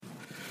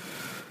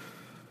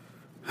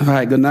All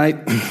right, good night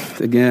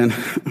again.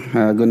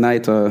 Good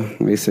night,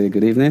 we say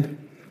good evening.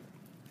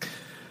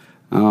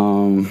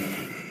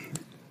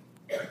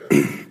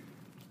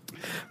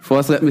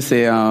 First, let me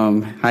say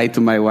hi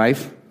to my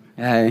wife.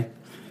 Hi,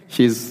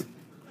 she's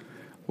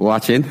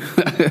watching.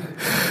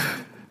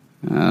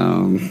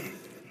 And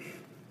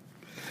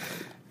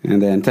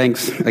then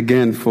thanks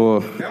again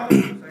for... Say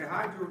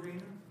hi,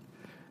 Georgina.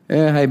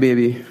 Yeah, hi,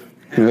 baby.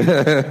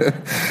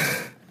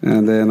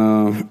 And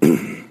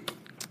then...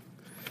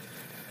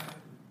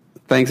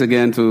 Thanks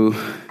again to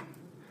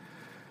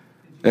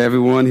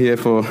everyone here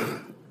for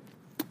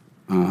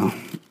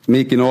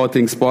making all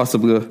things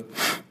possible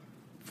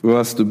for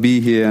us to be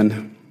here,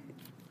 and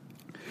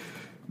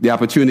the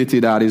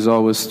opportunity that is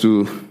always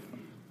to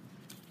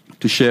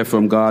share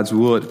from God's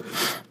Word.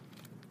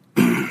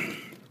 I'm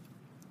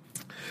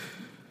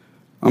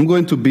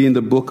going to be in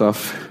the book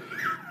of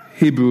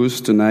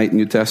Hebrews tonight,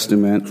 New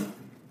Testament.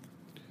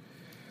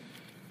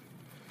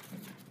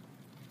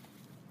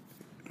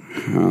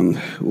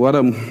 What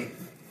I'm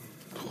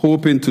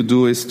hoping to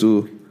do is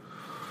to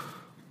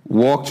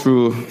walk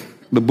through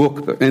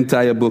the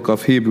entire book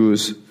of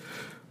Hebrews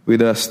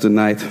with us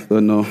tonight.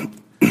 Don't know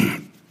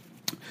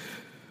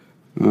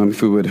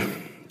if we would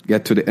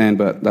get to the end,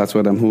 but that's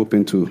what I'm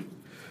hoping to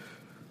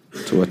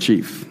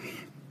achieve.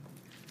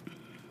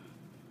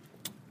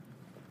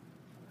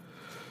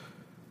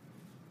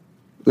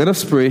 Let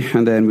us pray,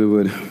 and then we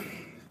would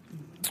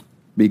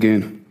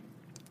begin.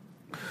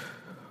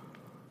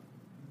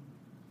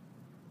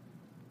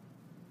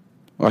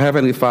 Our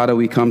Heavenly Father,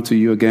 we come to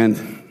you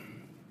again,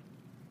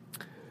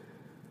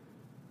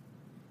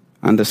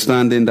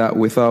 understanding that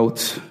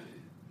without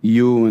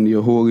you and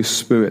your Holy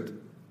Spirit,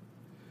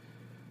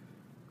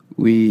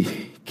 we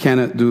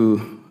cannot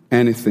do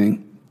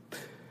anything.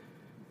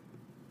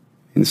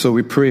 And so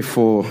we pray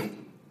for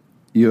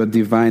your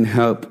divine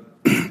help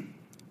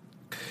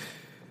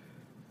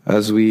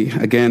as we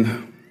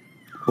again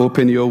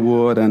open your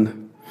word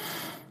and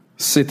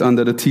sit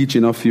under the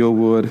teaching of your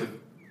word.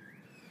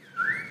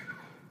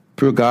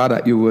 Pray, God,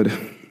 that you would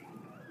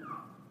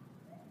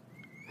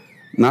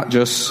not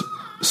just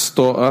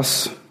store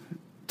us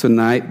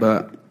tonight,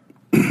 but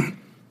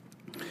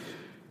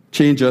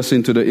change us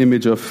into the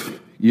image of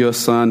your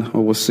Son,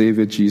 our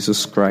Savior,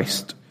 Jesus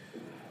Christ.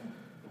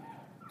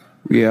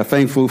 We are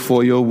thankful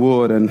for your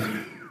word, and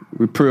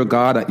we pray,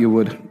 God, that you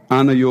would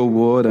honor your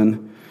word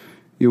and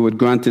you would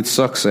grant it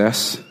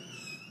success,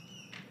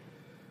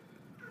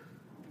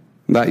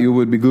 that you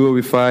would be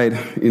glorified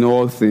in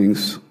all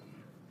things.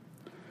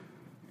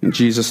 In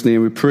Jesus'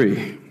 name we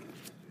pray.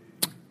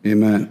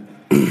 Amen.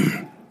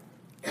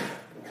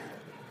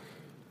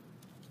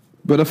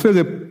 Brother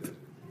Philip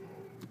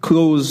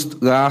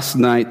closed last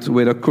night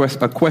with a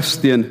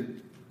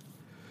question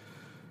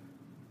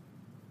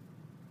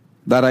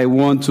that I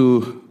want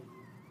to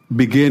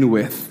begin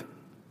with.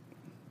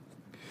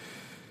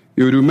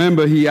 You would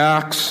remember he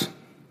asks,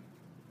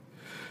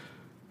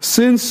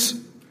 since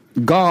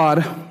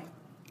God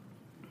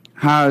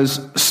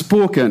has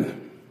spoken,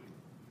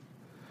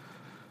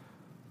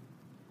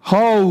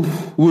 how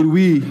would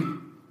we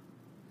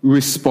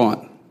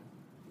respond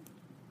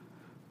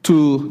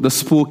to the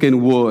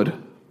spoken word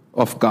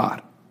of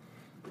God?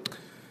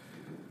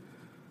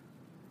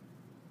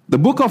 The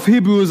book of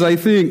Hebrews, I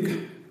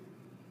think,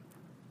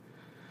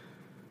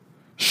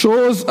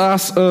 shows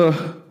us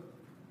a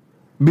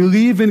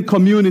believing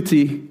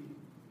community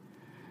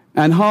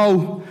and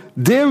how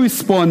they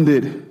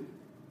responded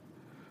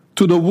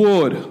to the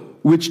word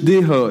which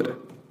they heard.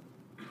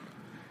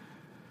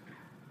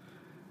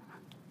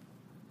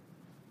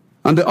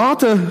 And the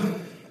author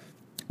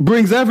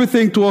brings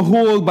everything to a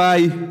whole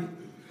by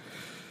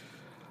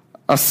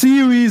a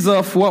series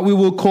of what we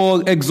will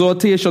call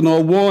exhortation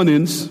or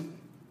warnings.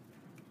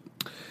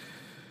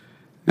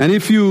 And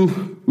if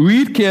you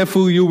read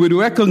carefully, you will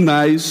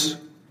recognize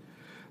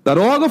that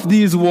all of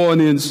these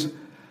warnings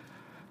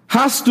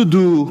has to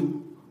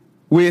do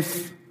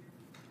with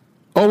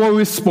our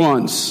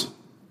response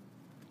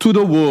to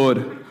the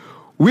word,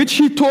 which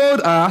he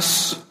told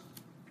us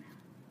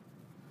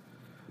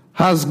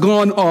has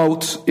gone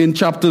out in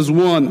chapters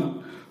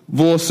 1,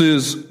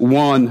 verses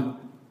 1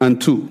 and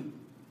 2.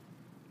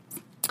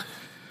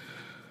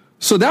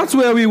 So that's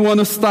where we want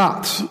to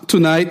start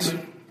tonight.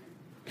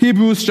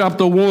 Hebrews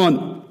chapter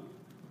 1,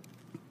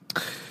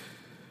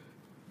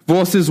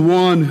 verses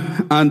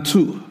 1 and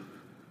 2.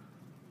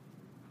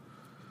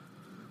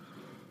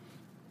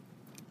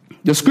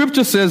 The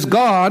scripture says,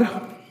 God,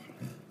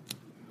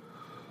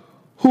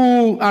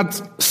 who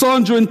at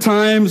sundry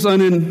times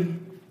and in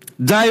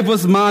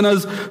diverse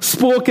manners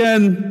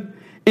spoken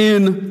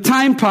in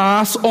time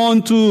past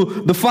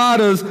unto the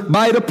fathers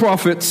by the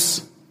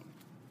prophets,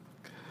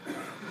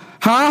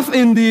 hath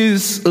in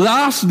these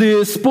last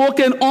days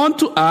spoken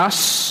unto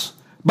us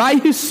by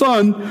his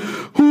Son,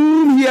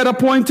 whom he had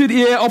appointed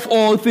heir of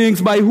all things,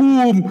 by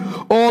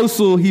whom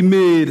also he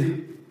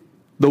made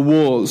the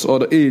worlds or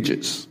the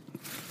ages.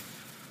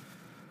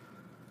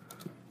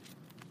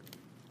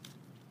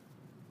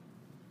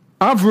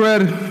 I've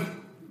read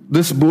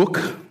this book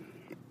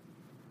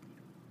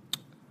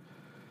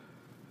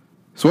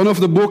It's one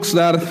of the books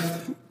that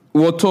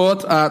were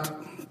taught at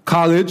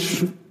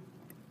college.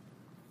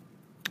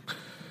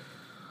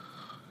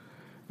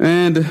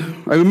 And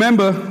I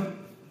remember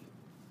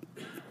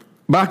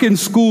back in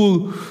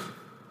school,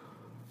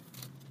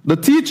 the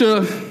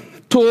teacher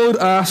told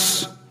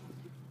us,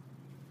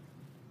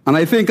 and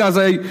I think as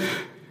I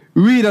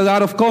read a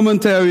lot of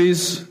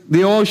commentaries,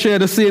 they all share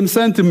the same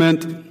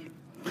sentiment,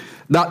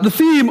 that the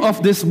theme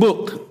of this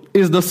book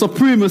is the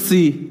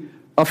supremacy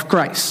of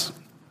Christ.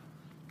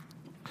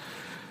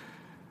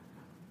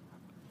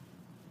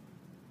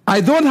 I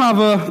don't have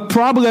a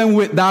problem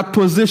with that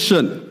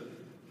position.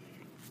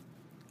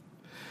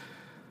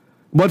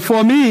 But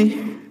for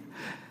me,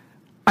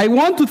 I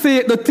want to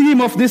take the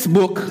theme of this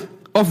book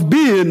of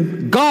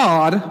being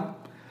God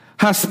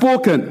has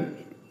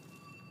spoken.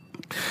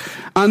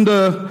 And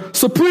the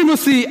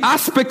supremacy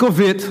aspect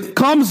of it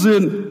comes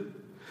in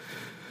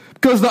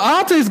because the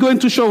author is going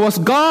to show us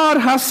God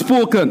has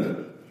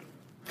spoken.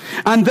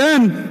 And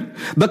then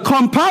the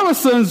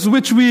comparisons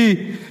which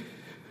we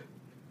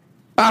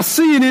are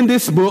seeing in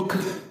this book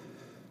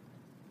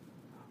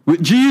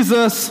with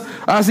Jesus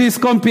as he's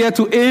compared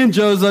to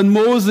angels and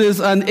Moses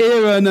and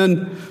Aaron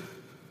and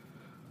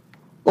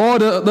all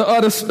the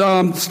other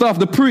stuff,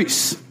 the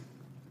priests.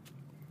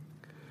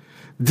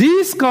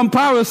 These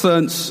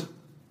comparisons,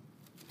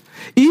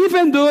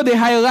 even though they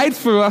highlight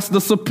for us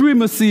the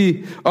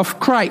supremacy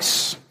of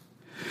Christ,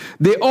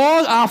 they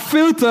all are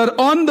filtered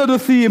under the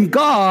theme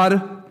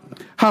God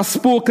has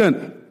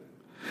spoken.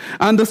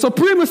 And the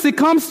supremacy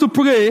comes to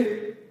play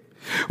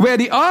where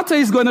the author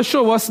is going to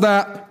show us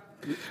that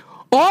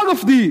all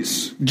of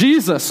these,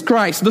 Jesus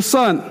Christ, the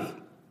Son,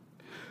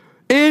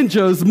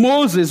 angels,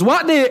 Moses,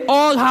 what they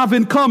all have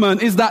in common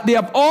is that they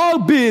have all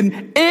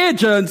been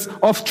agents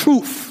of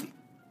truth.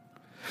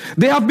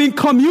 They have been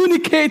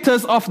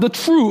communicators of the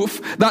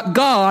truth that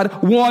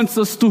God wants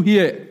us to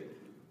hear.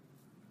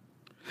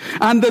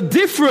 And the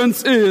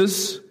difference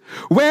is,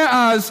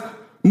 whereas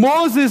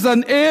Moses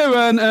and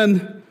Aaron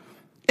and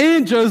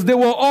angels, they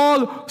were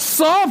all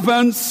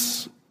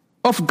servants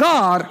of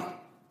God,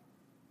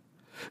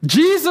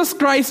 Jesus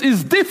Christ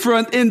is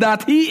different in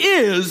that he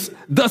is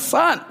the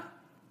Son.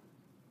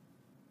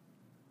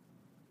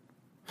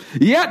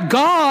 Yet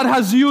God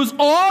has used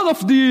all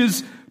of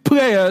these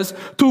players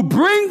to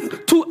bring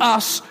to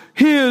us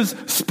his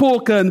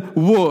spoken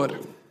word.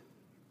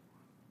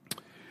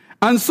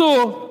 And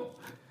so,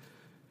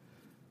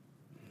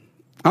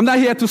 I'm not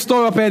here to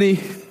stir up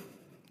any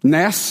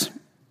mess,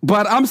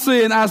 but I'm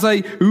saying as I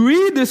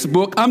read this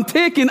book, I'm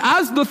taking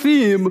as the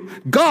theme,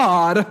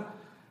 God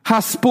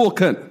has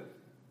spoken.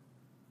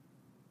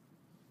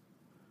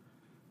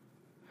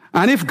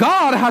 And if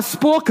God has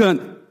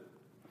spoken,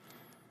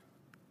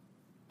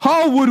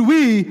 how would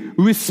we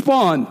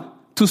respond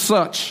to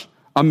such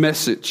a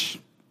message?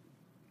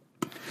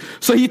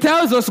 So he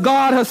tells us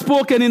God has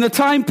spoken in a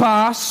time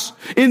past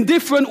in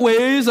different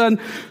ways and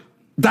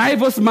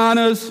diverse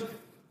manners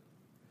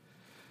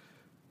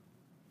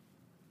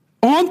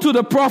unto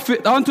the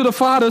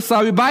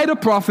Father, by the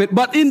prophet.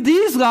 But in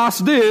these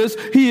last days,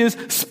 he is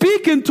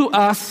speaking to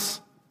us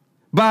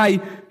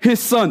by his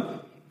Son.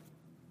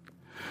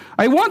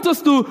 I want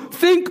us to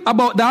think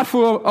about that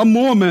for a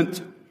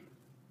moment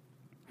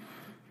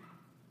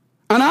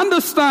and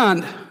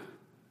understand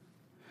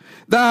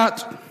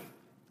that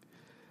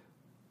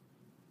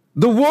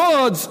the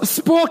words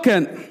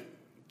spoken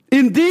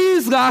in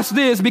these last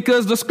days,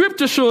 because the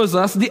scripture shows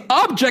us the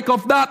object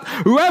of that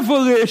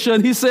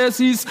revelation, he says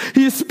he's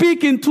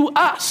speaking to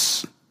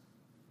us.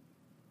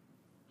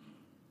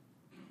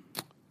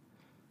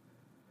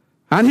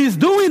 And he's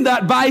doing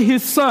that by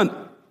his Son.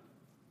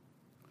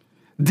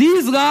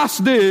 These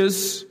last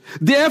days,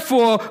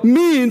 therefore,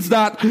 means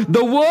that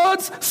the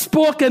words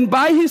spoken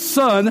by his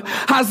Son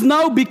has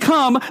now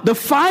become the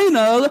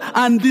final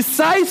and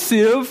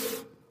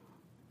decisive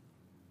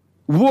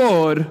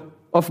word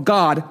of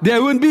God.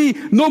 There will be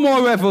no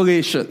more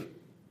revelation.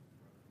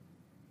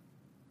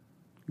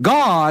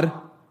 God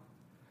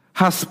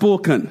has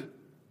spoken.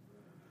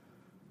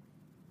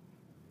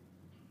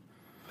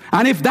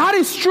 And if that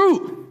is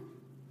true,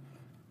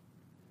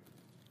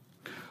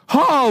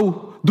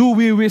 how do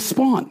we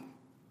respond?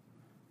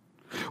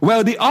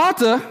 Well, the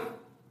author,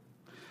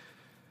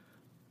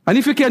 and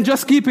if you can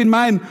just keep in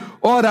mind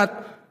all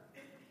that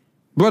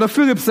Brother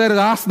Philip said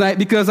last night,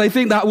 because I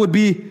think that would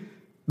be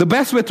the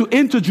best way to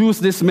introduce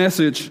this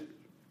message.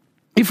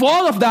 If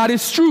all of that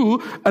is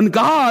true and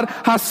God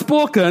has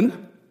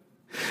spoken,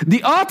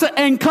 the author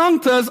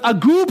encounters a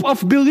group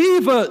of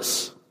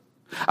believers,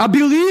 a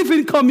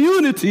believing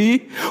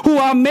community who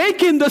are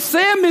making the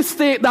same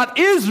mistake that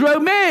Israel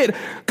made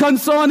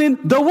concerning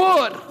the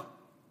word.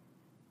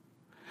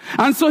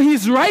 And so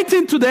he's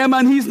writing to them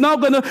and he's now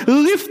going to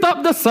lift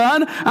up the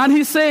Son and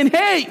he's saying,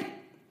 hey,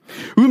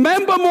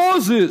 remember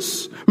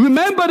Moses,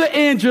 remember the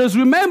angels,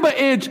 remember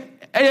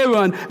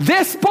Aaron.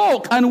 They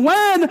spoke, and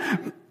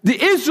when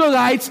the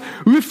Israelites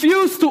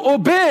refused to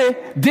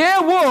obey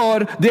their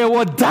word, there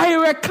were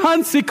direct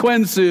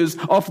consequences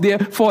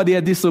for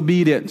their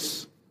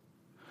disobedience.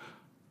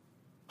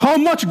 How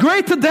much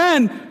greater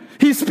then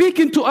He's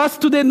speaking to us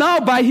today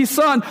now by his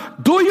Son.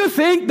 Do you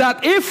think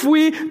that if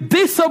we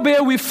disobey,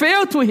 we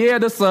fail to hear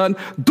the Son,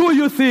 do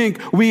you think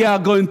we are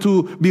going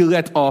to be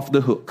let off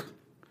the hook?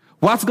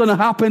 What's going to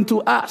happen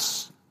to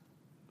us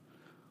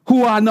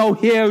who are now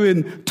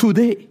hearing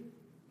today?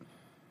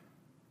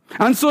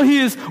 And so he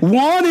is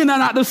warning, and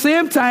at the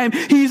same time,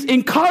 he's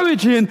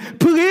encouraging,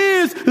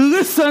 please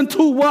listen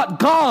to what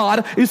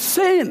God is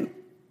saying.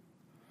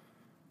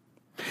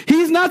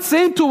 He's not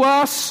saying to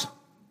us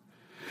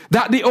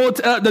that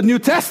the New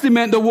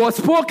Testament, the word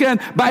spoken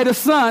by the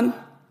Son,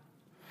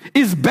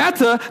 is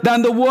better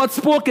than the word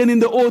spoken in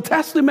the Old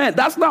Testament.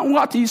 That's not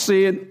what he's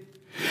saying.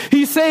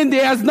 He's saying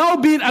there has now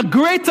been a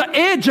greater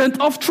agent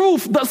of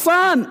truth, the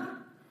Son.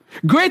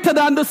 Greater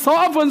than the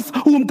servants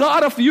whom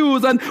God hath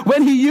used. And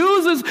when he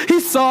uses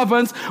his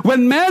servants,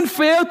 when men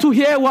fail to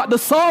hear what the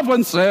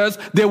servant says,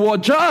 they will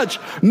judge.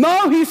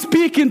 Now he's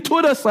speaking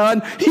to the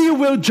Son. He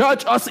will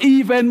judge us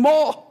even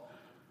more.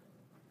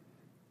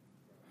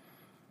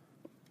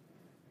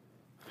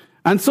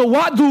 And so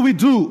what do we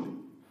do?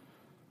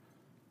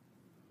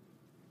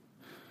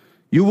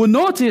 You will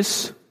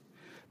notice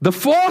the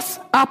first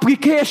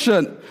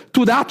application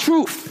to that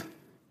truth.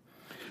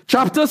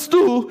 Chapters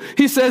 2,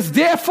 he says,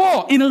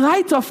 therefore, in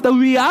light of the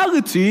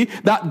reality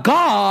that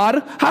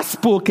God has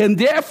spoken,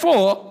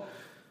 therefore,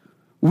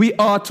 we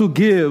are to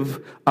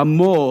give a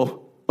more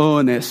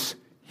earnest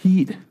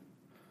heed.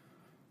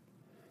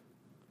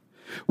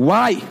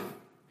 Why?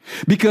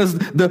 Because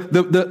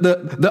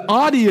the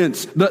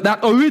audience, that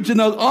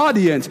original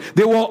audience,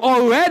 they were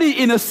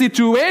already in a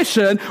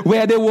situation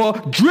where they were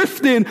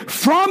drifting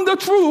from the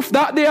truth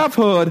that they have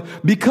heard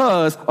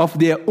because of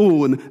their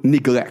own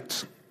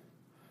neglect.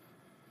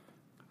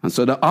 And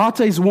so the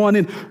author is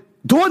warning,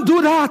 don't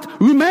do that.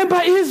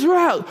 Remember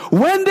Israel,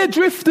 when they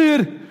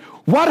drifted,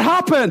 what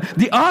happened?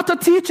 The author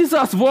teaches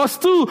us, verse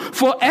 2,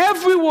 for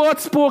every word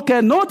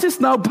spoken,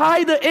 notice now,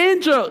 by the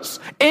angels,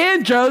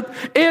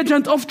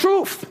 agent of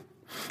truth.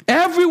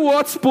 Every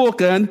word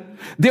spoken,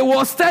 they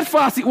were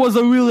steadfast. It was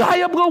a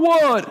reliable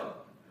word.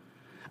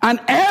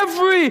 And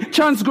every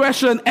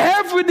transgression,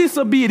 every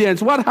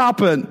disobedience, what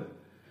happened?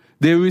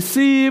 They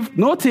received,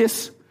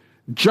 notice,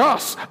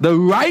 just the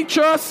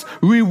righteous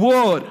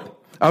reward,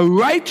 a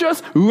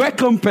righteous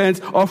recompense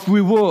of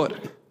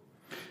reward.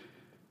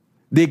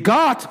 They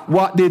got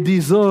what they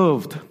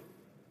deserved.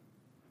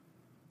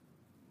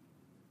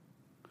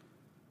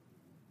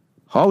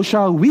 How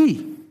shall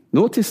we,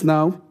 notice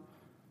now,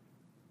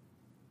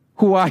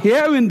 who are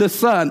hearing the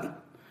Son,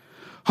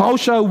 how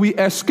shall we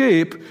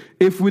escape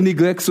if we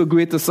neglect so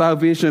great a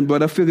salvation?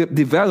 Brother Philip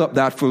developed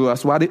that for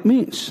us, what it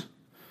means.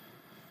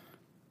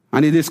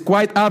 And it is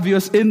quite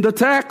obvious in the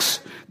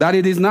text that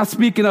it is not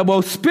speaking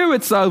about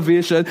spirit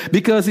salvation,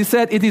 because he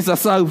said it is a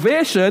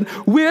salvation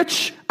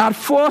which at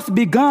first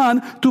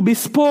began to be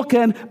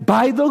spoken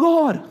by the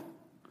Lord.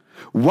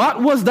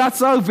 What was that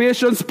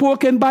salvation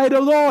spoken by the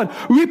Lord?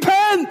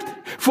 Repent,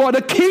 for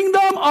the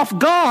kingdom of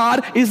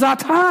God is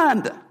at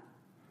hand.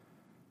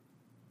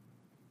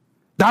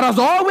 That has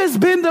always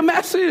been the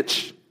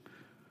message.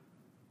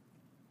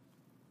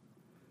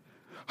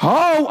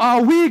 How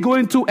are we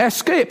going to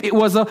escape? It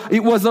was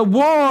a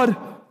word,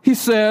 he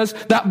says,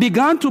 that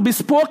began to be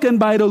spoken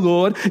by the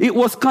Lord. It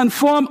was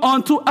conformed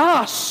unto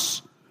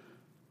us.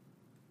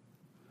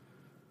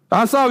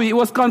 It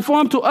was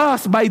conformed to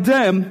us by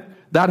them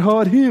that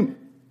heard him.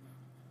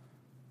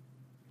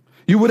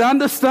 You would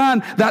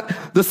understand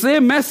that the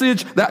same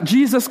message that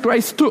Jesus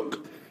Christ took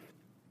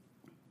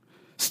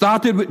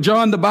started with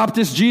John the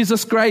Baptist.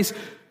 Jesus Christ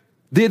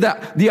did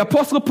that. The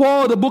Apostle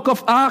Paul, the book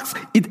of Acts,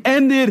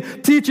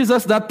 teaches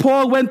us that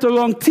Paul went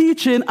around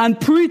teaching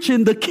and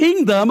preaching the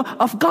kingdom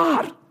of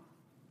God.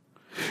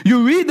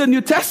 You read the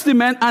New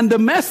Testament and the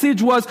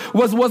message was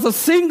a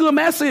single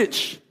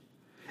message.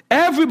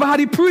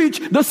 Everybody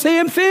preached the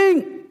same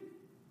thing.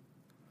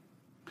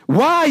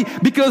 Why?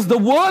 Because the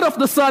word of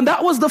the Son,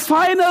 that was the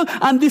final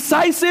and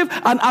decisive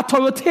and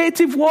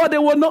authoritative word.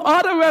 There was no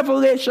other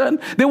revelation.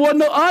 There was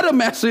no other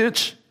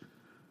message.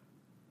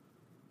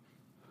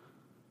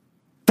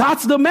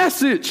 That's the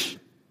message.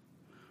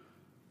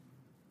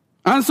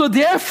 And so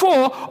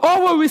therefore,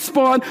 our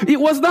response, it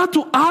was not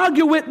to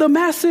argue with the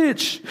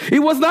message. It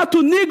was not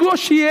to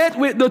negotiate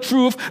with the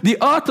truth. The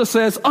author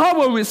says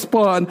our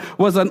response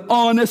was an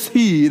honest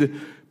heed.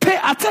 Pay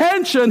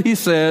attention, he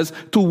says,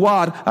 to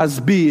what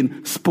has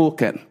been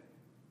spoken.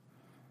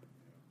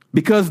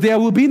 Because there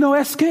will be no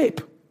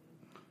escape.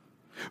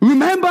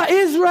 Remember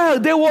Israel,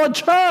 they were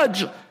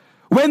judged.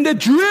 When they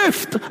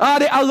drift,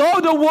 they allow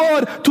the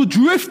word to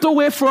drift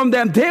away from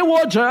them, they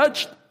were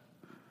judged.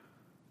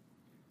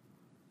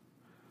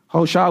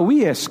 How shall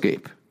we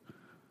escape?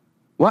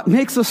 What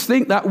makes us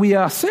think that we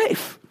are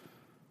safe?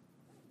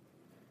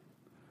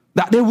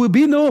 That there will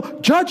be no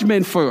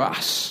judgment for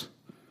us?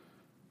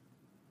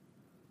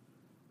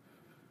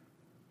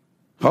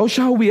 How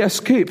shall we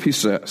escape, he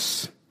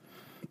says.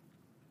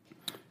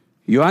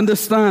 You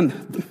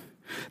understand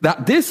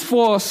that this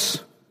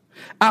force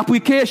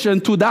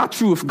application to that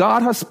truth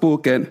God has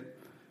spoken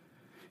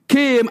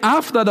came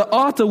after the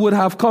author would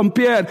have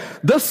compared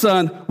the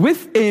Son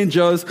with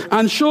angels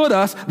and showed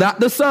us that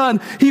the Son,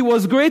 he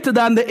was greater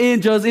than the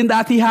angels in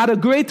that he had a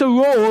greater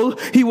role,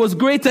 he was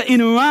greater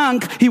in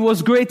rank, he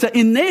was greater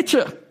in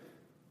nature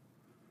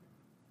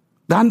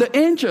than the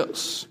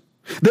angels.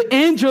 The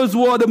angels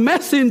were the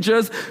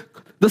messengers.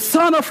 The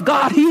Son of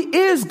God, he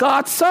is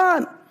God's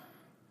Son.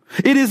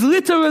 It is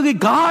literally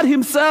God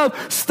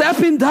himself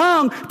stepping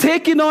down,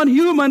 taking on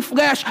human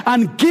flesh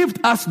and give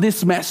us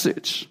this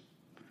message.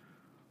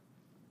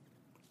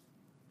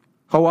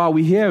 How are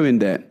we hearing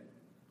that?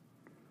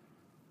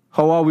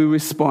 How are we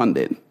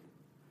responding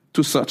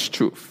to such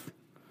truth?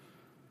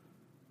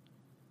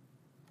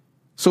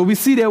 So we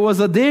see there was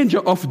a danger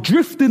of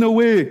drifting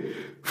away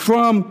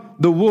from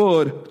the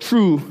word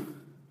through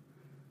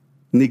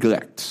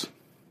neglect.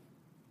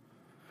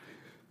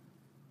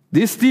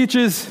 These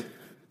teachers,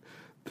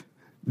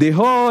 they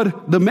heard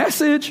the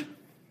message,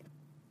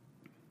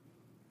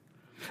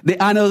 they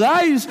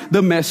analyzed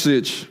the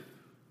message,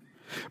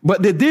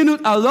 but they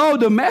didn't allow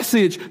the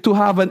message to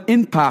have an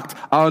impact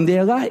on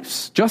their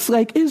lives, just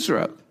like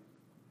Israel.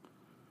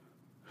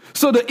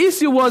 So the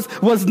issue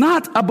was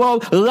not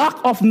about lack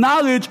of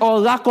knowledge or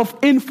lack of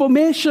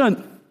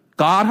information.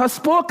 God has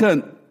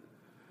spoken.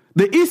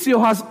 The issue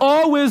has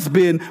always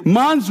been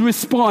man's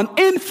response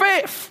in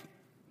faith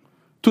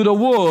to the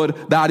word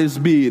that is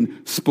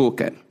being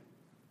spoken.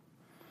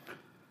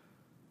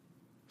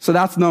 So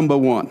that's number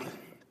one.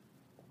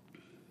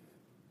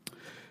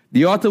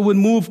 The author would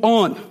move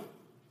on.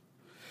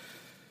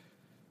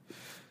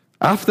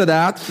 After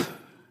that,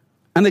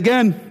 and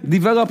again,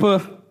 develop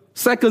a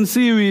second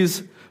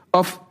series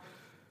of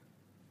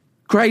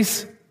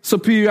Christ's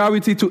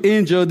superiority to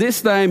angel,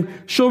 this time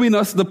showing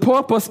us the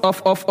purpose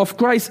of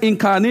Christ's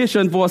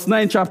incarnation. Verse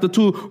 9, chapter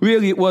 2,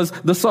 really it was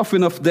the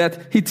suffering of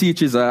death he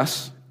teaches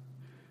us.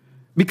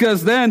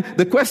 Because then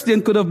the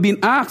question could have been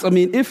asked,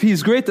 if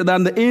he's greater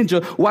than the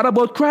angel, what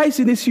about Christ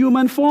in his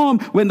human form?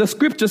 When the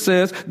scripture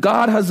says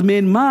God has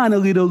made man a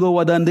little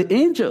lower than the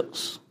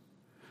angels.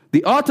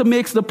 The author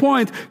makes the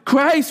point,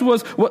 Christ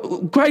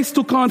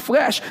took on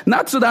flesh,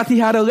 not so that he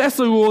had a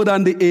lesser role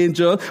than the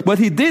angel, but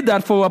he did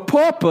that for a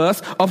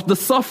purpose of the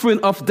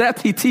suffering of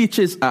death he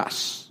teaches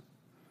us.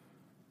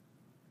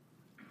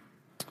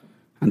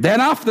 And then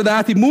after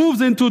that, he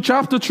moves into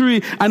chapter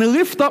 3 and he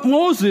lifts up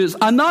Moses,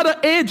 another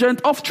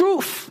agent of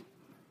truth.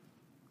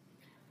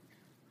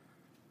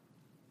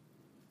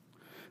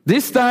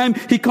 This time,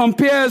 he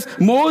compares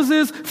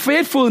Moses'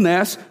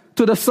 faithfulness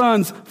to the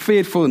Son's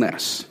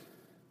faithfulness.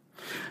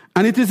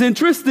 And it is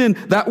interesting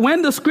that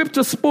when the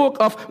scripture spoke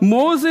of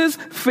Moses'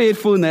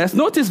 faithfulness,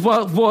 notice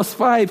verse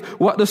 5,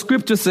 what the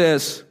scripture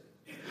says.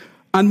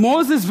 And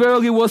Moses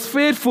verily was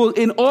faithful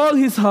in all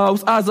his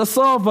house as a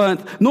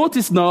servant.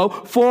 Notice now,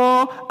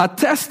 for a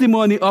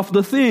testimony of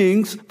the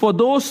things, for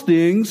those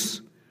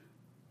things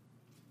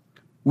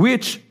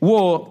which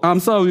were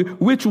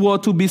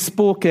to be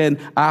spoken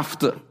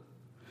after.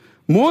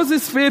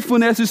 Moses'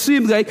 faithfulness, it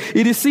seems like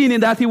it is seen in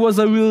that he was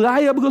a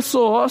reliable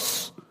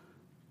source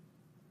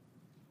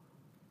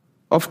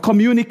of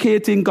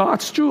communicating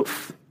God's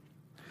truth.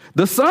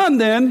 The Son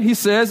then, he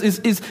says,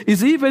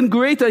 is even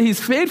greater.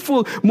 He's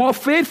faithful, more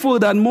faithful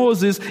than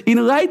Moses.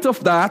 In light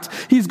of that,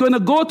 he's going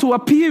to go to a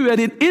period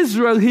in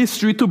Israel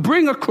history to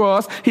bring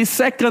across his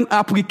second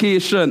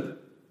application.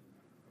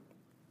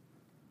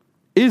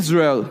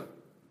 Israel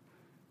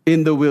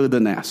in the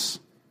wilderness.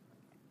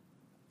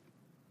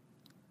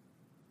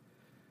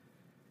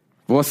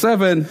 Verse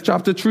 7,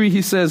 chapter 3,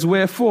 he says,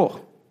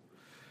 wherefore?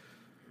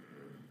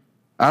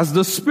 As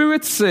the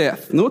Spirit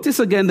saith, notice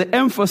again the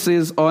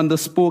emphasis on the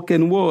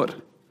spoken word.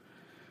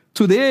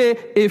 Today,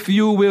 if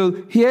you will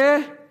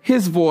hear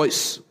his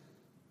voice,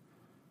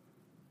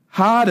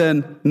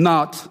 harden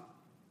not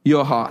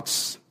your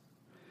hearts.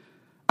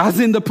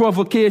 As in the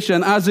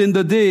provocation, as in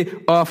the day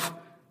of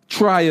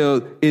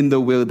trial in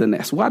the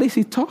wilderness. What is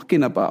he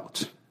talking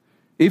about?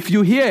 If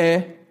you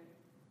hear,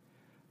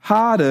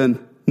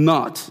 harden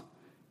not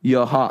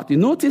your heart. You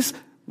notice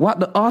what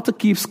the author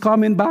keeps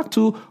coming back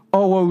to?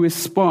 Our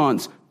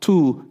response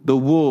to the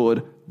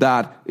word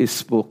that is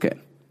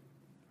spoken.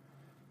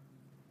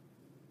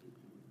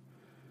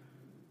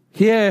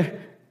 Here,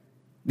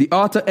 the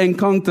author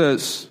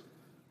encounters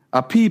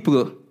a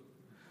people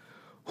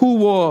who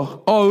were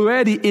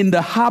already in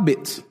the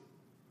habit.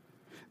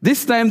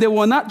 This time they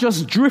were not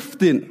just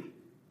drifting,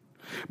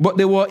 but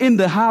they were in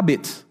the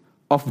habit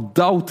of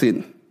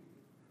doubting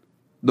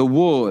the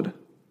word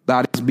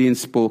that is being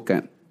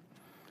spoken.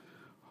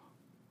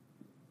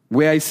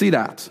 Where I see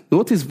that,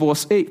 notice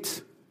verse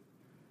 8.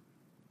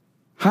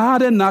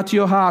 Harden not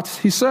your hearts,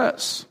 he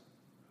says.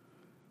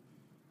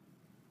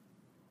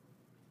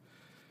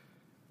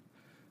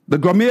 The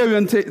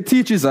grammarian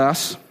teaches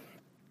us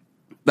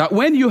that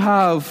when you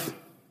have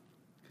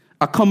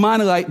a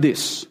command like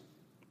this,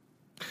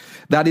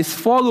 that is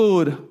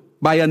followed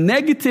by a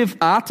negative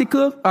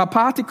particle,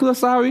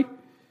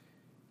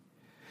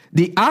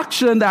 the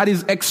action that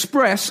is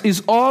expressed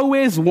is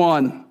always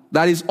one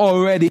that is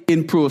already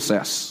in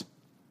process.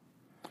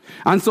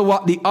 And so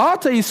what the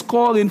author is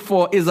calling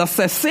for is a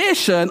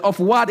cessation of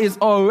what is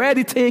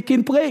already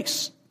taking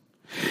place.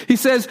 He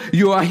says,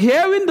 you are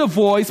hearing the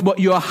voice, but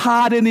you are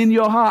hardening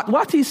your heart.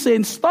 What he's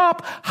saying,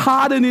 stop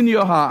hardening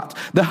your heart.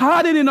 The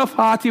hardening of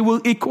heart he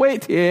will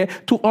equate here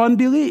to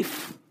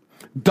unbelief.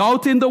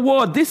 Doubting the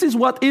word. This is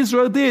what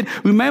Israel did.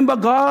 Remember,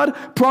 God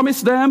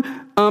promised them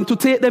to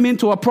take them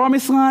into a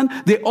promised land.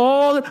 They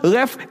all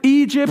left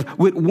Egypt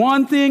with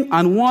one thing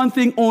and one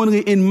thing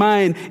only in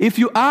mind. If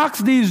you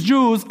ask these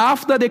Jews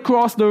after they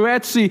crossed the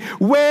Red Sea,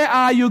 where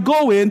are you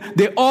going?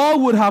 They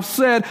all would have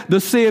said the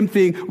same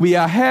thing. We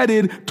are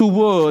headed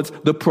towards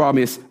the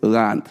promised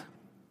land.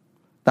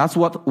 That's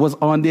what was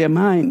on their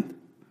mind.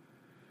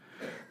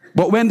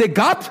 But when they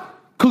got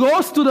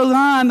close to the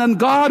land, and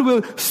God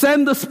will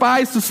send the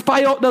spies to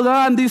spy out the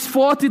land. These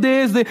 40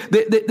 days,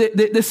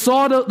 they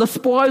saw the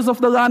spoils of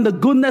the land, the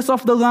goodness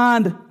of the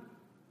land.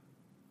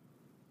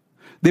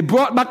 They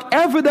brought back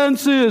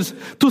evidences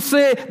to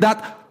say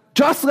that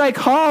just like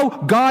how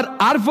God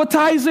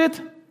advertised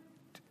it,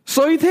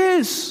 so it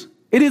is.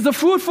 It is a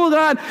fruitful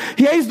land.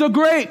 Here is the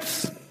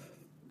grapes.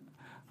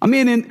 I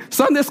mean, in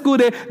Sunday school,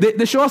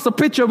 they show us a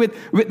picture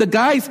with the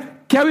guys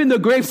carrying the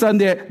grapes on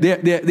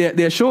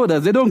their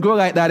shoulders. They don't grow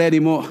like that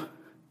anymore.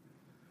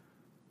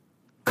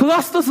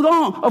 Clusters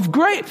long of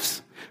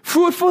grapes.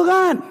 Fruitful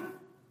land.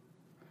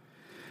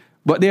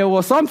 But there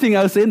was something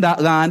else in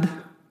that land.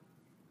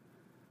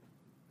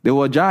 There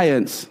were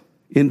giants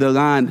in the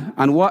land.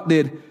 And what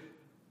did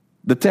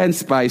the 10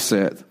 spies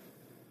said?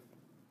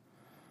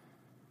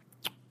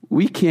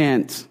 We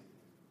can't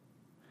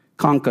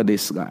conquer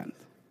this land.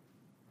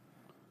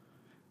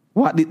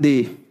 What did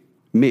they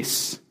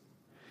miss?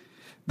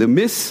 They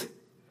miss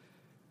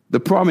the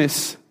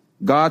promise.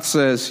 God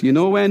says, you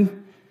know,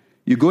 when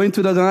you go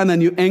into the land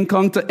and you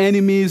encounter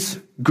enemies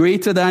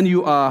greater than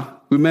you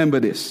are, remember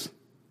this.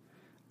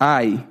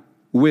 I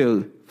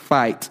will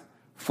fight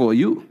for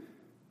you.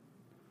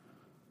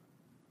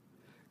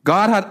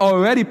 God had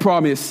already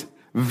promised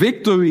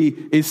victory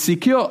is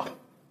secure.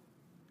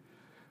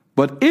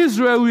 But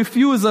Israel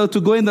refused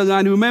to go in the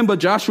land. Remember,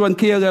 Joshua and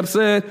Caleb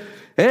said,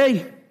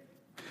 hey,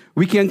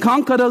 we can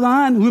conquer the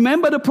land.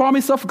 Remember the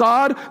promise of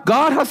God.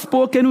 God has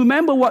spoken.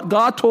 Remember what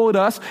God told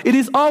us. It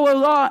is our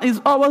law, is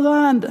our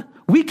land.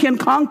 We can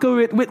conquer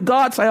it with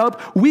God's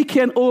help. We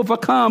can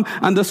overcome.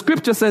 And the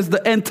scripture says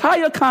the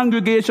entire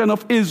congregation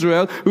of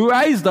Israel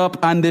rised up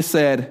and they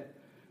said,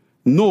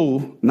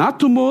 no, not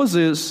to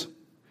Moses.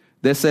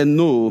 They said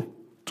no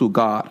to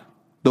God,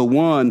 the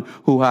one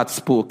who had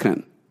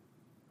spoken.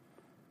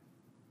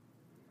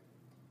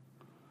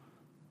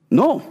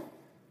 No.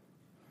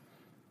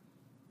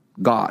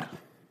 God.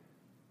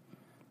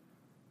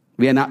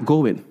 We are not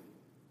going.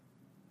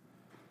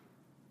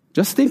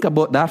 Just think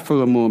about that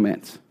for a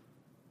moment.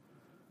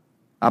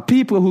 A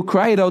people who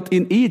cried out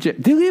in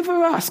Egypt,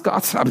 deliver us. God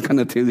said, I'm going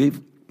to deliver.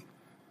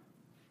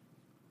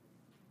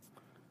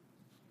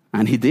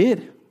 And he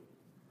did.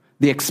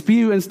 They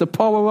experienced the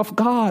power of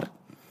God.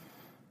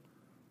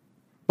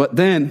 But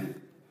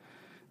then,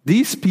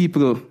 these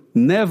people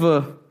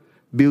never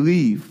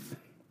believed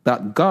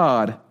that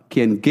God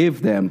can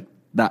give them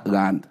that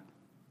land.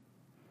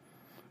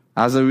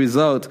 As a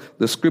result,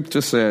 the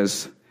scripture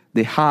says,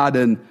 they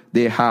harden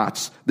their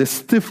hearts. They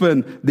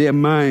stiffen their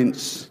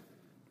minds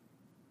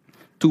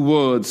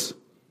towards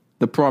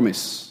the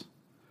promise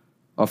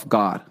of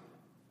God.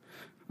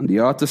 And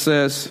the author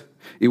says,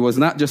 it was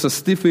not just a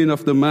stiffening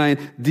of the mind.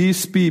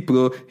 These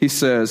people, he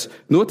says,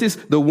 notice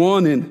the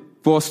warning,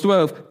 verse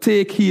 12,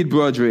 take heed,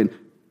 brethren,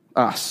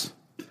 us.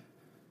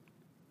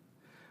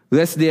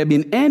 Lest there be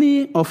in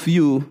any of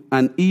you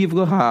an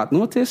evil heart.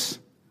 Notice,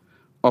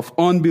 of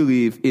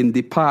unbelief in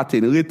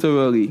departing,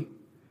 literally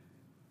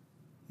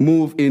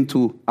move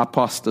into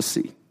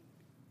apostasy,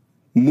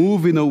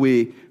 moving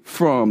away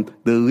from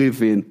the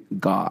living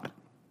God.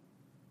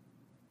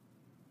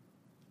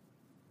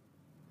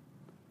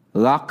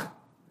 Lack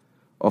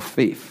of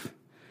faith.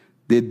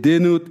 They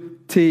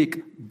didn't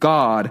take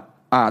God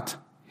at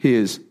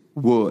his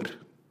word.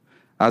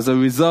 As a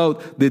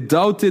result, they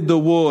doubted the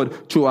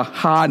word through a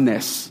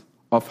hardness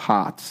of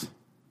heart.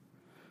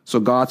 So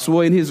God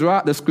swore in his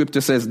wrath, the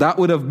scripture says, that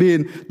would have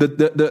been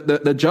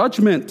the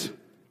judgment.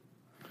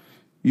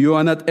 You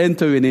are not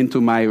entering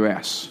into my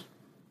rest.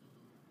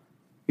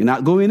 You're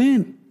not going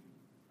in.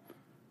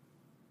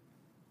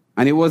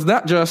 And it was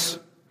not just,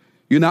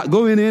 you're not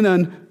going in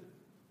and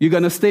you're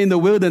going to stay in the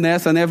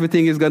wilderness and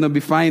everything is going to be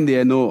fine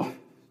there. No.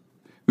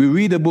 We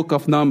read the book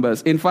of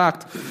Numbers. In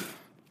fact,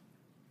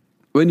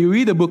 when you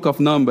read the book of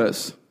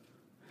Numbers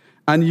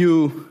and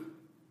you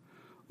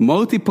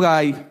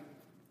multiply,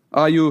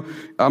 or you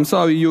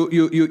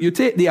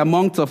take the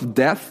amount of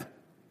death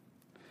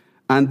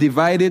and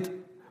divide it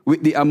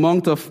with the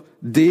amount of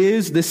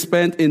days they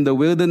spent in the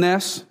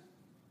wilderness.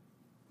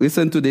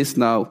 Listen to this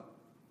now.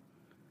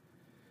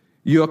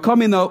 You're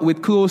coming out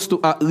with close to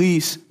at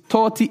least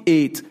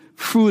 38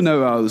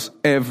 funerals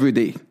every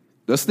day.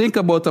 Just think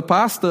about a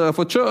pastor of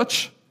a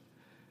church.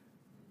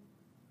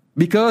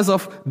 Because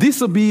of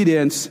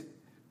disobedience,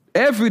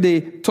 every day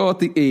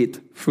 38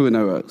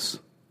 funerals.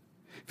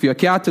 If you're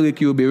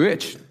Catholic, you'll be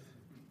rich.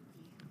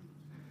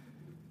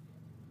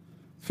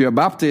 If you're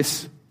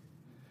Baptist,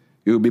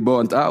 you'll be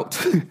burnt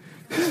out.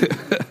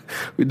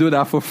 We do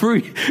that for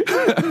free.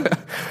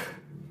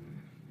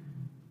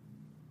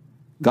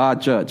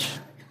 God judge.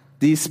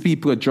 These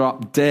people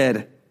dropped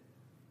dead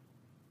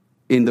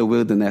in the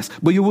wilderness.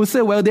 But you will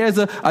say, well, there's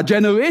a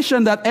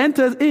generation that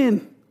enters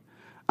in.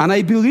 And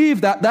I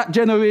believe that that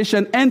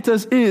generation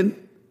enters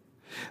in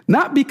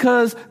not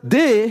because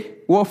they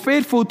were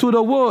faithful to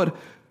the word.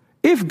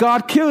 If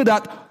God killed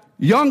that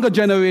younger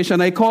generation,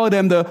 I call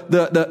them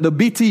the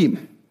B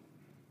team.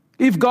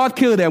 If God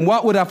killed them,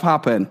 what would have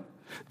happened?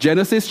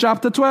 Genesis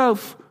chapter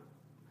 12.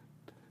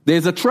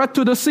 There's a threat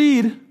to the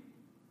seed.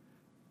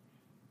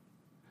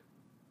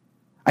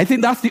 I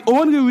think that's the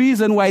only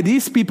reason why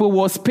these people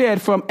were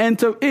spared from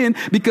entering in,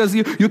 because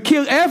you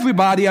kill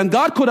everybody, and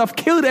God could have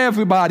killed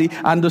everybody,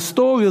 and the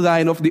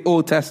storyline of the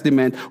Old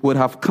Testament would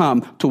have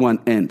come to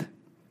an end.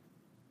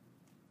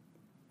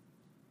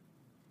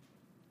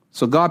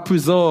 So God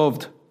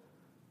preserved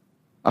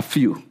a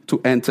few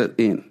to enter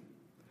in.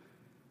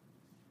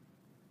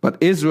 But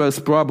Israel's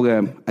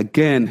problem,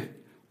 again,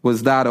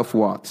 was that of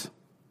what?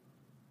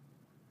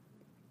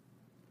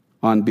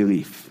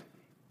 Unbelief.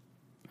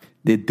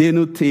 They did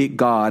not take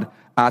God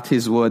at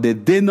his word. They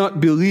did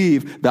not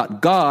believe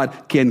that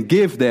God can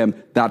give them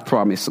that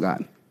promised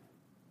land.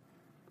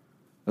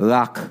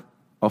 Lack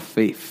of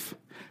faith.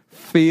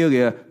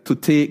 Failure to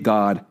take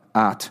God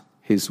at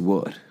his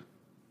word.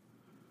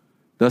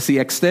 Does he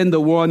extend the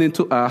warning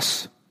to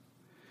us?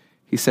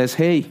 He says,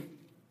 hey,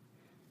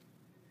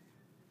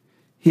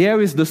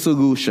 here is the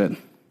solution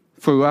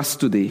for us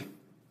today.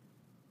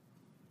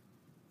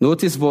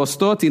 Notice verse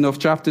 13 of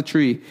chapter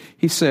 3.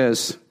 He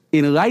says,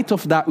 in light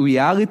of that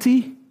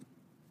reality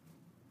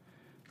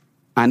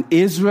and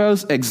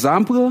Israel's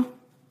example,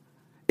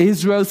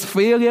 Israel's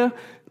failure,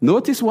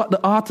 notice what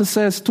the author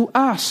says to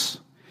us.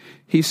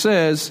 He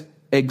says,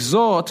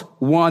 exhort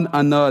one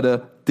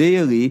another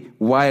daily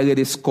while it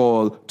is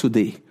called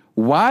today.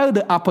 While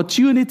the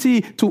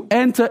opportunity to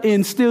enter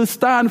in still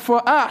stands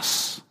for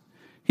us,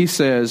 he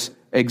says,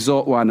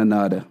 exhort one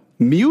another.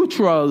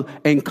 Mutual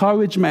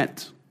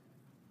encouragement.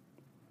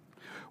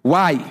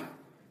 Why?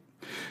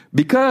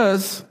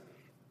 Because,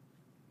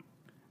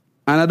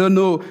 and I don't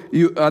know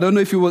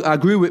if you will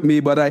agree with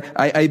me, but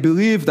I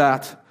believe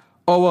that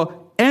our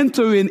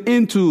entering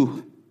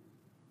into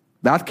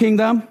that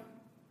kingdom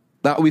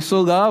that we so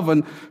love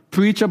and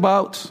preach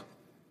about,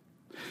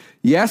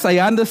 yes, I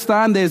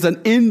understand there's an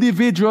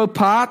individual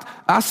part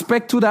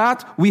aspect to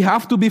that. We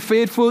have to be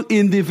faithful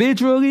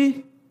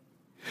individually.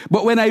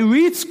 But when I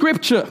read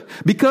scripture,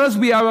 because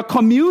we are a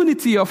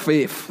community of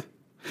faith,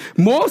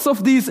 most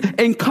of these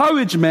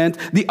encouragement,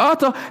 the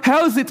author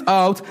held it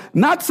out,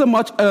 not so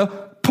much a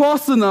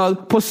personal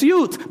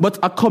pursuit, but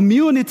a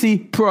community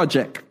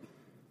project.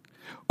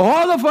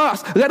 All of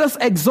us, let us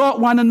exhort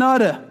one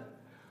another.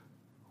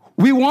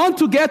 We want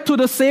to get to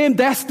the same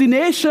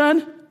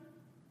destination.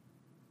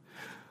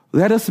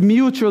 Let us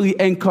mutually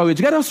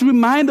encourage. Let us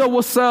remind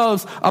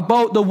ourselves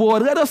about the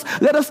word. Let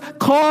us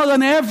call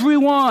on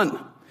everyone.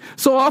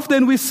 So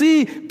often we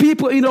see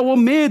people in our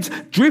midst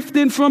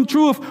drifting from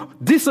truth,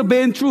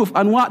 disobeying truth.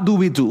 And what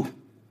do?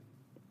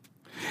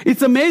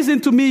 It's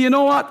amazing to me, you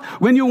know what?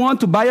 When you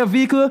want to buy a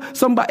vehicle,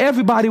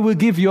 everybody will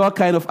give you all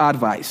kind of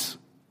advice.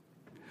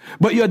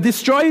 But you're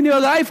destroying your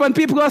life and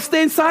people are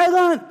staying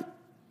silent.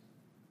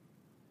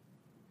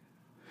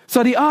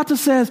 So the author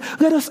says,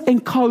 let us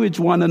encourage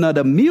one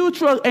another.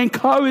 Mutual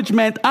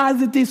encouragement, as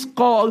it is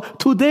called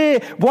today.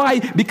 Why?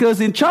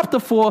 Because in chapter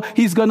 4,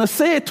 he's going to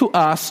say to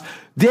us,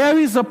 there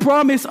is a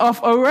promise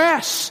of a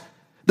rest.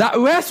 That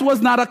rest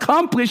was not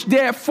accomplished.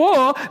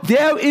 Therefore,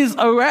 there is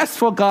a rest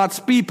for God's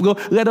people.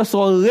 Let us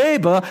all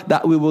labor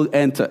that we will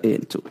enter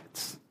into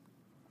it.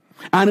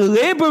 And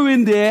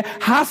laboring there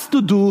has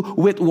to do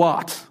with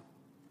what?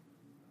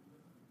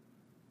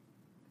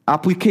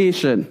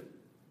 Application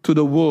to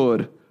the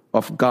word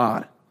of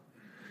God.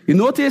 You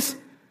notice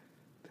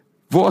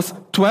verse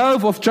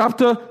 12 of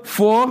chapter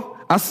 4,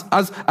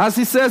 as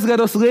he says, let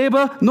us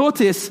labor.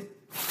 Notice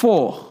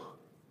 4.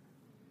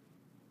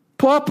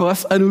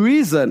 Purpose and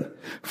reason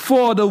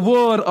for the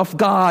word of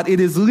God. It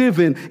is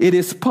living. It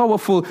is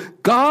powerful.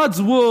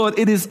 God's word,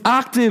 it is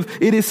active.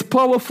 It is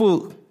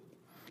powerful.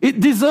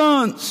 It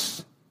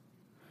discerns.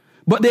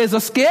 But there's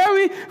a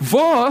scary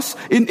verse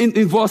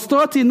in verse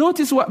 13.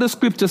 Notice what the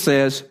scripture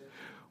says.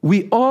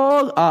 We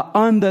all are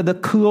under the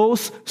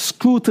close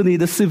scrutiny,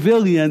 the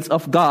surveillance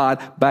of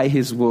God by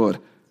his word.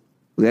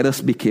 Let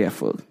us be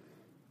careful.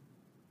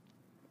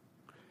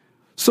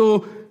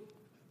 So,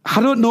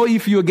 I don't know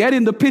if you're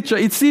getting the picture.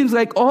 It seems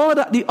like all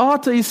that the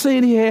author is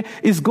saying here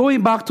is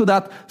going back to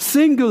that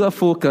singular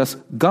focus.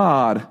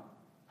 God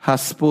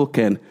has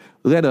spoken.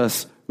 Let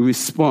us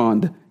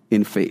respond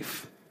in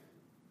faith.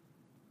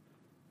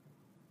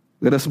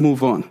 Let us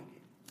move on.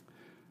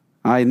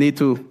 I need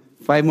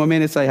 5 more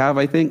minutes I have,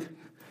 I think.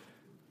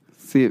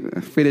 See,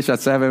 finish at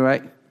 7,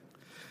 right?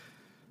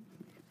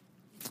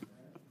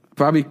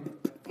 Probably.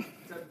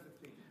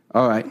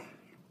 All right.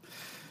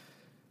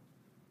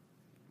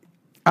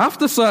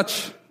 After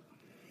such,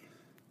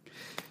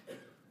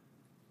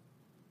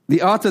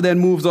 the author then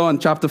moves on,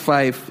 chapter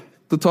 5,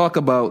 to talk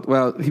about,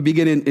 well, he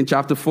began in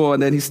chapter 4,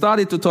 and then he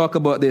started to talk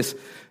about this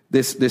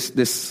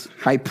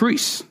high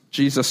priest,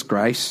 Jesus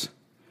Christ,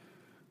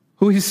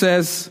 who he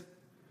says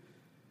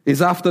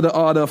is after the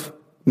order of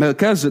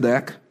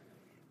Melchizedek,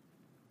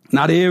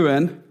 not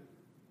Aaron,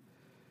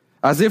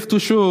 as if to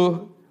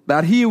show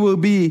that he will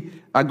be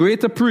a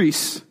greater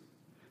priest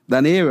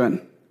than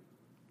Aaron.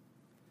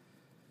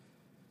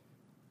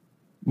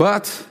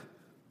 But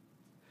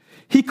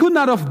he could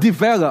not have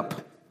developed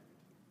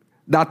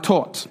that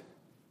thought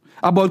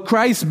about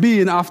Christ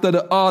being after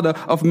the order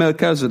of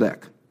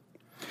Melchizedek.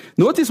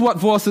 Notice what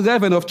verse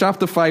 11 of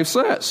chapter 5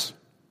 says.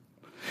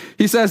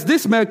 He says,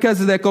 this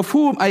Melchizedek, of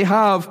whom I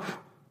have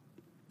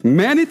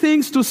many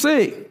things to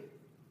say,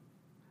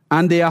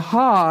 and they are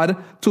hard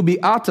to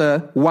be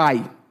uttered.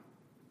 Why?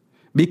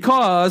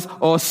 Because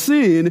of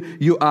sin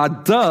you are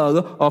dull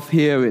of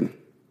hearing.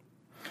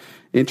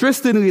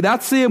 Interestingly,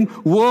 that same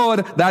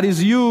word that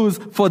is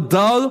used for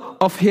dull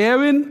of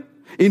hearing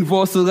in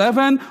verse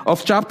 11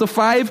 of chapter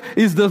 5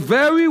 is the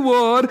very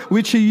word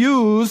which he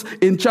uses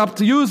in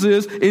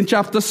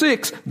chapter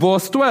 6,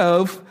 verse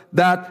 12,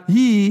 that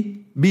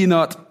ye be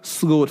not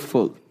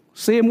slothful.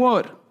 Same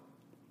word.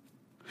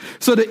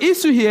 So the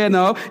issue here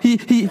now,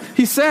 he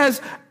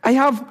says, I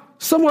have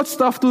so much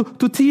stuff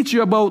to teach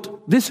you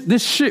about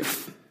this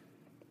shift.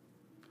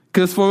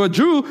 Because for a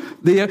Jew,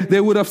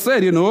 they would have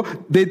said,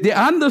 they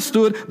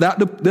understood that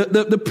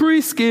the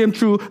priest came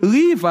through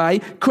Levi.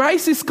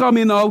 Christ is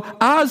coming now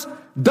as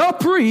the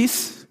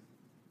priest,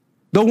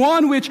 the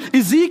one which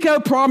Ezekiel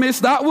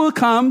promised that will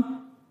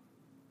come.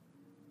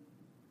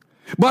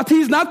 But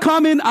he's not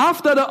coming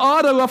after the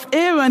order of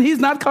Aaron. He's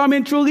not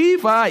coming through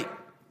Levi.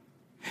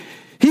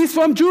 He's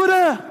from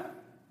Judah.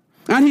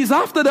 And he's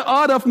after the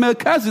order of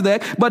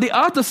Melchizedek. But the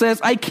author says,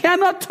 I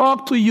cannot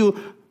talk to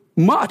you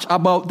much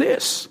about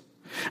this.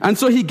 And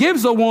so he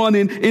gives a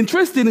warning.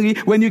 Interestingly,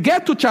 when you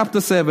get to chapter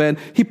 7,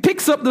 he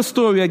picks up the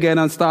story again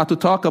and starts to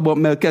talk about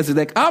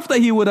Melchizedek after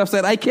he would have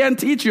said, I can't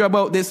teach you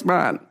about this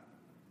man.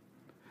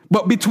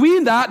 But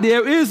between that,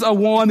 there is a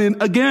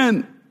warning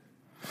again.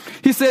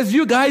 He says,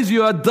 you guys,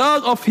 you are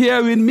dull of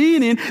hearing,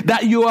 meaning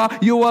that you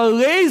are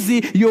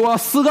lazy, you are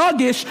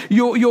sluggish,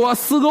 you are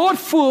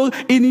slothful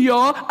in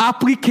your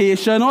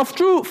application of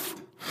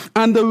truth.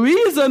 And the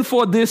reason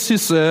for this, he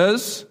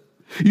says,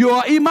 you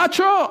are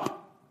immature.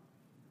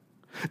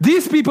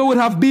 These people would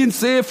have been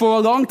saved for a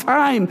long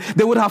time.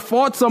 They would have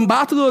fought some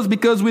battles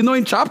because we know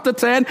in chapter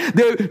 10,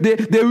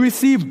 they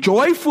received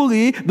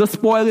joyfully the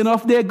spoiling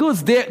of their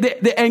goods.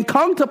 They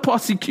encounter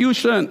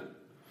persecution.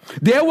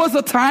 There was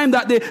a time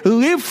that they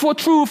lived for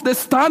truth, they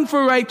stand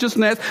for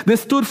righteousness, they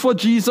stood for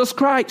Jesus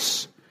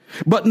Christ.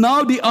 But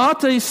now the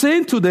author is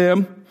saying to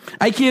them,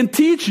 I can't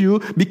teach you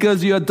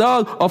because you're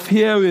dull of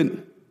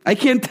hearing. I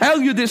can't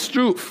tell you this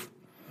truth.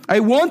 I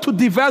want to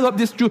develop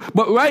this truth,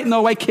 but right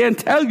now I can't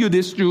tell you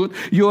this truth.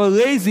 You're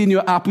lazy in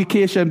your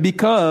application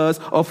because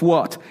of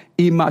what?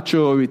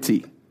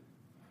 Immaturity.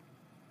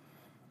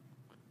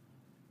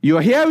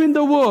 You're hearing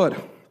the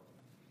word,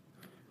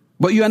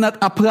 but you are not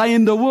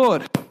applying the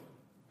word.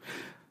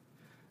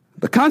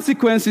 The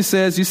consequence, he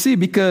says, you see,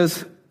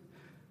 because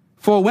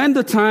for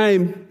the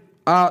time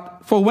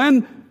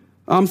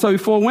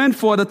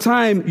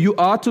you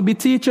are to be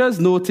teachers,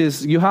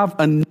 notice you have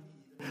a need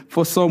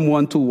for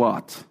someone to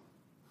what?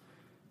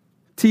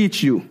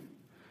 Teach you.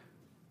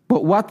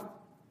 But what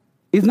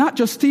is not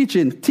just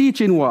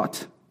teaching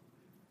what?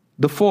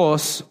 The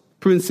false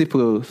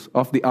principles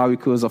of the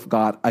oracles of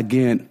God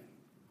again.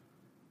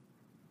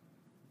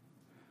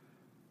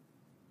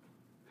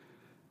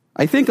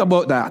 I think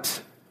about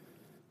that.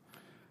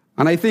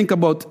 And I think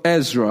about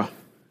Ezra.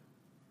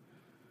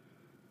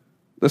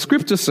 The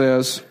scripture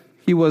says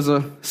he was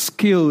a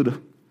skilled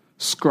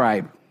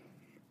scribe.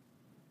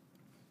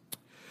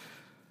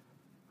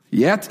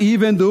 Yet,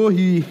 even though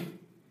he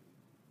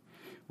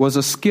was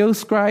a skilled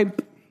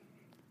scribe,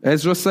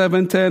 Ezra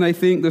 7:10, I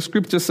think the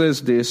scripture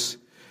says this,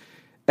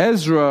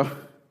 Ezra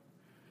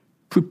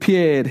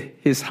prepared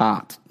his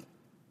heart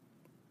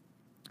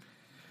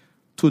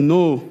to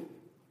know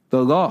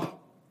the law,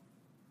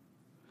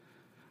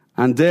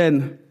 and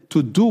then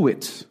to do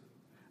it,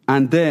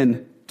 and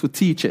then to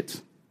teach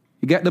it.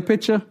 You get the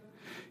picture?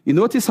 You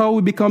notice how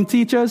we become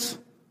teachers?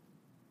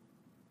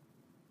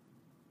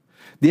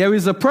 There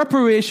is a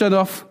preparation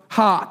of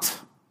heart.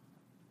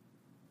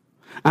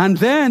 And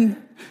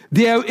then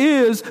there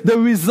is the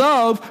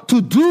resolve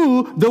to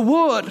do the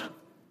word.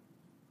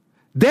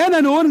 Then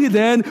and only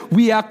then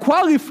we are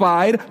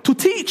qualified to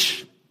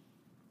teach.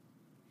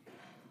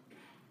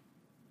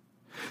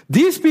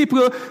 These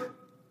people,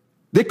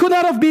 they could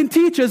not have been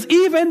teachers,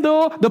 even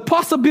though the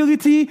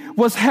possibility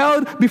was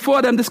held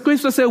before them. The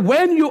scripture said,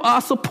 when you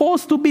are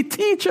supposed to be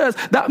teachers,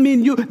 that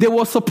means they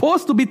were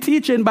supposed to be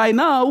teaching by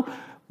now,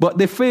 but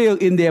they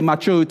failed in their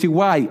maturity.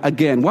 Why?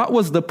 Again, what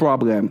was the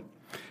problem?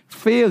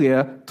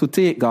 Failure to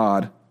take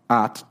God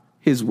at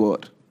his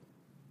word.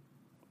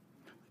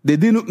 They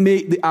didn't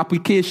make the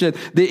application.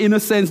 In a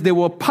sense, they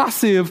were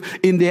passive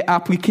in their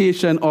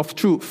application of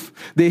truth.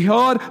 They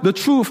heard the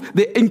truth.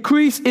 They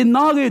increased in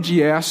knowledge,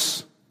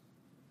 yes.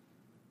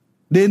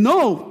 They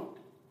know,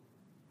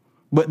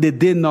 but they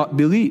did not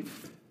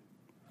believe.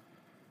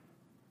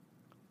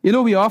 You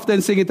know, we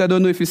often sing it. I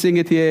don't know if you sing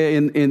it here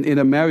in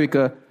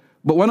America,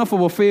 but one of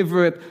our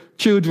favorite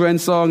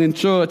children's songs in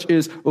church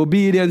is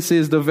obedience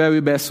is the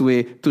very best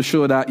way to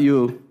show that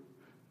you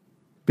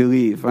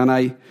believe. And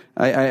I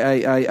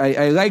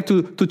like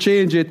to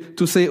change it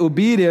to say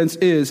obedience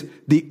is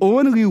the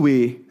only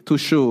way to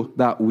show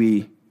that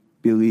we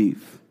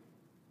believe.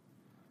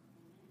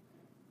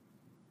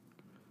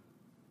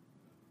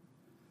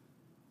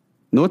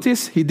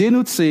 Notice he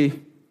didn't say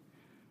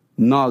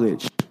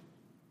knowledge.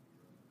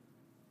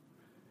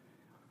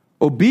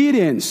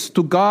 Obedience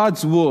to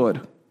God's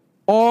word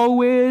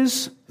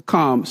always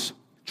comes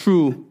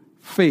through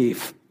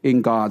faith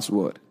in God's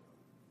word.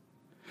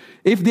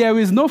 If there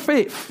is no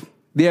faith,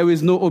 there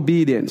is no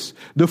obedience.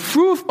 The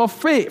fruit of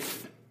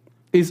faith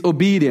is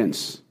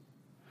obedience.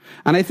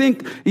 And I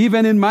think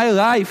even in my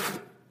life,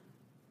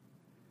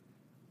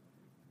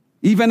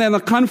 even in a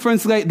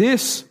conference like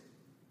this,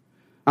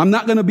 I'm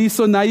not going to be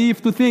so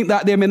naive to think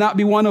that there may not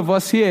be one of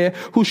us here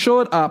who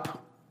showed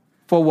up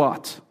for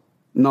what?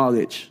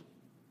 Knowledge.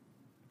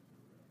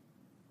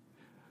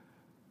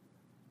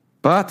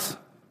 But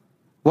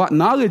what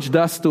knowledge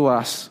does to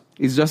us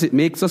is just it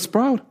makes us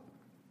proud.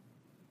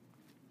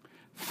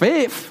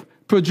 Faith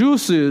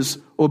produces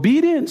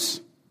obedience.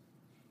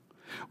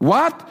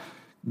 What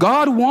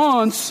God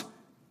wants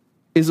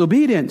is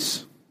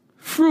obedience,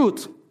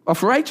 fruit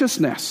of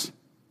righteousness.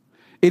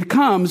 It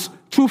comes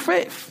through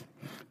faith.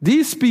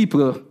 These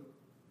people,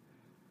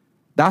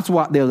 that's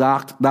what they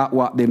lacked, that's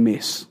what they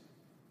miss.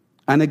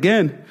 And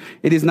again,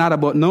 it is not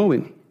about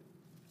knowing.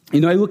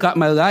 You know, I look at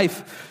my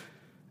life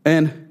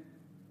and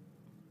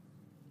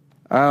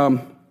I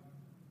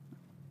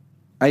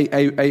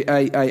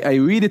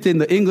read it in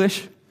the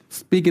English,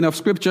 speaking of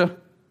scripture.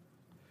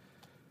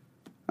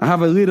 I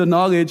have a little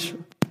knowledge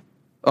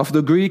of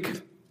the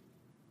Greek.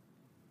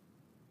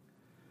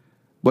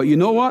 But you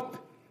know what?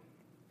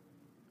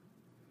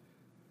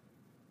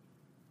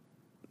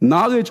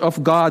 Knowledge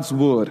of God's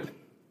word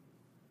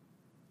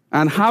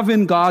and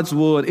having God's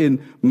word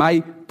in my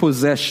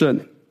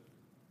possession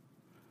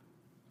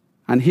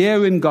and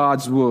hearing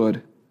God's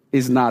word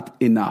is not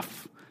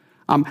enough.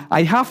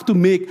 I have to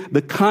make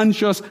the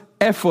conscious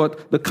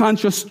effort, the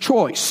conscious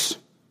choice,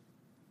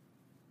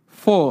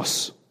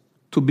 force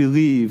to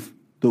believe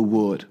the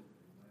word.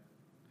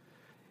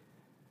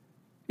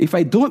 If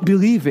I don't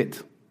believe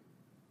it,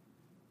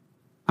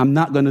 I'm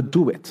not going to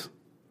do it.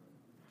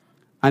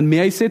 And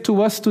may I say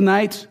to us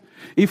tonight,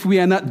 if we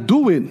are not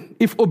doing,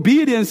 if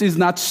obedience is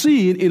not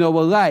seen in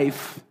our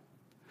life,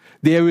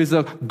 there is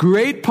a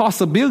great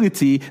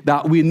possibility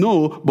that we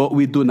know, but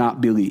we do not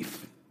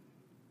believe.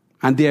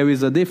 And there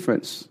is a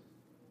difference.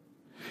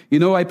 You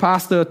know, I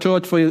pastor a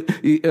church for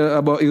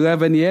about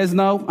 11 years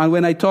now, and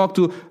when I talk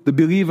to the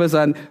believers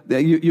and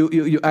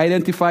you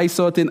identify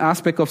certain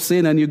aspect of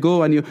sin and you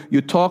go and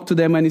you talk to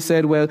them and you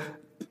said, well,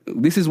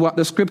 this is what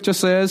the scripture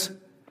says.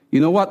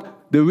 You know what?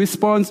 The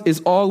response is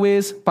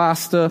always,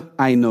 Pastor,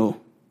 I know.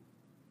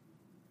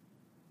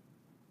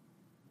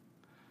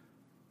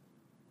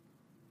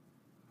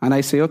 And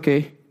I say,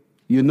 okay,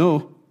 you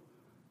know,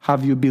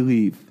 have you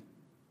believed?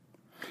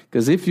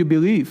 Because if you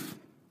believe,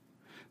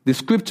 the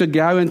scripture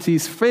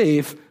guarantees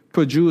faith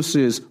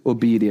produces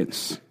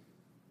obedience.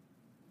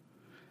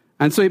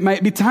 And so it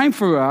might be time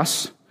for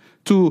us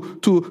to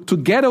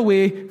get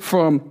away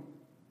from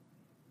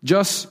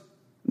just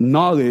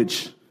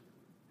knowledge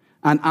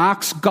and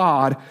ask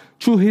God,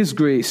 through his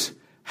grace,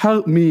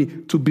 help me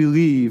to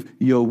believe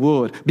your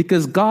word.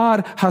 Because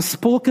God has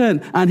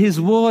spoken and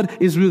his word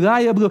is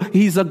reliable.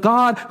 He's a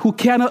God who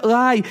cannot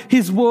lie.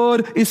 His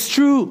word is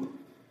true.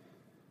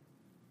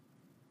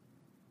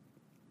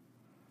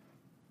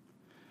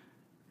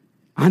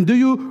 And do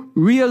you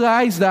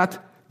realize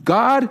that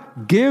God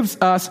gives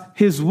us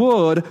his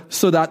word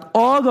so that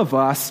all of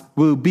us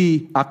will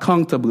be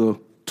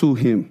accountable to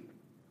him?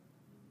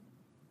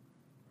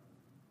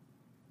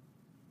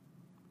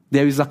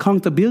 There is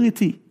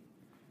accountability.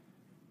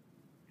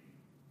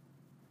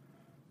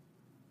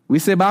 We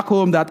say back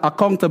home that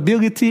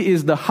accountability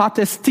is the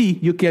hottest tea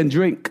you can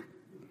drink.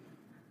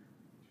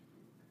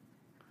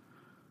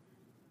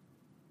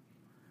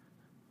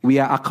 We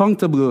are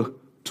accountable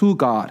to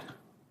God.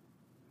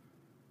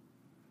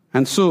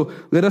 And so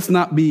let us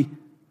not be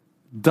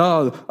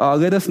dull or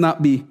let us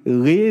not be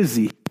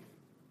lazy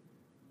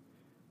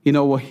in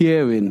our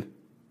hearing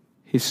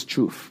his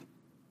truth.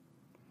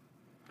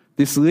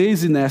 This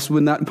laziness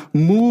will not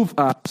move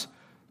us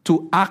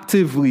to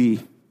actively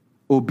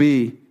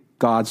obey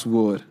God's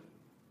word.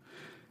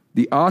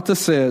 The author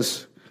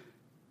says,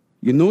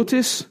 you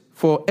notice,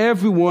 for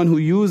everyone who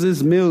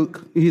uses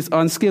milk is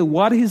unskilled.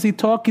 What is he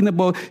talking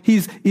about?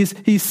 He's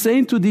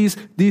saying to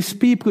these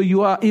people,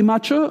 you are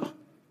immature.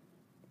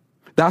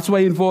 That's why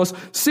in verse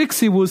 6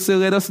 he will say,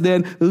 let us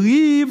then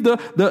leave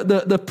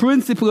the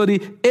principle of the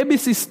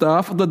ABC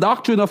stuff, the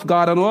doctrine of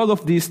God and all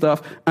of these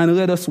stuff, and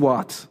let us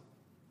what?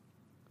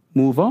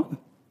 Move on.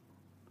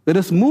 Let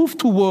us move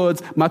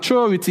towards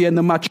maturity, and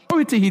the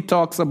maturity he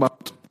talks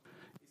about,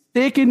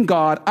 taking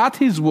God at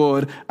his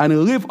word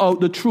and live out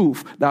the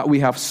truth that we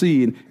have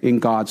seen in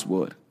God's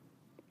word.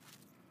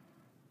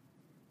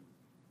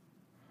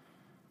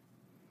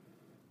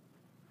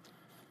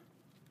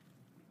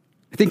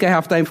 I think I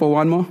have time for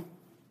one more.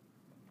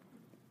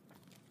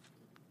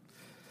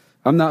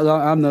 I'm not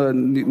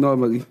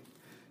normally.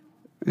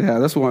 Yeah,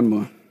 that's one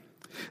more.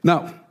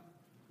 Now,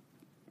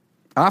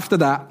 after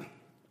that,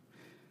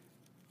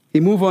 he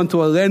moved on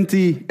to a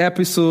lengthy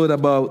episode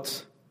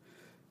about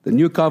the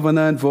new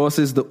covenant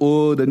versus the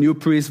old, the new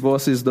priest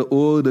versus the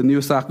old, the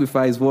new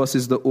sacrifice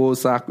versus the old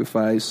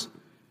sacrifice.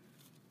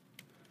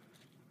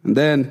 And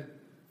then,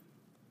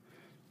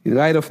 in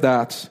light of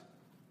that,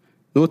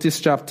 notice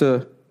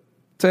chapter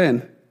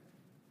 10,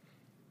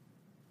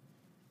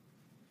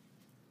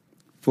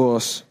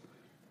 verse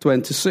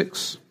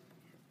 26.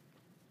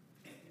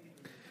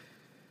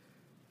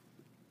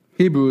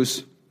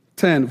 Hebrews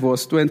 10,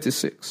 verse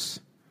 26.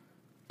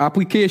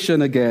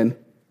 Application again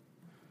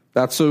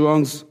that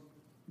surrounds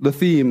the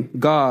theme,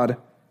 God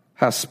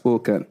has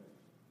spoken.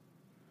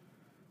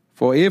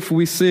 For if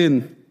we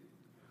sin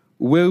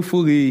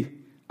willfully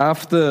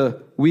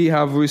after we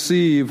have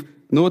received,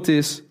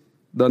 notice,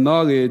 the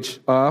knowledge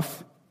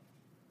of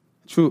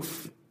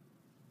truth,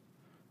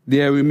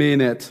 there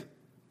remaineth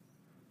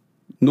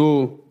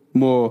no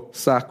more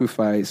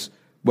sacrifice,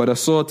 but a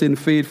certain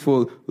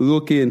faithful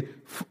looking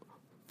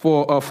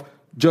for of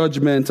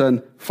judgment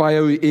and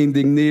fiery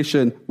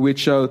indignation which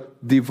shall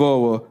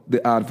devour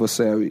the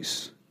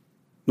adversaries.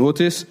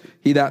 Notice,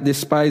 he that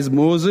despised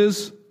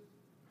Moses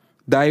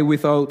died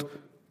without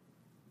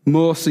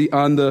mercy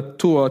under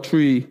 2 or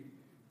 3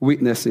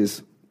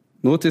 witnesses.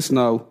 Notice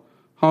now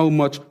how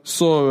much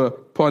sorer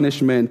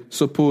punishment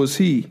suppose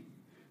he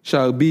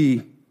shall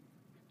be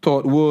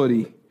thought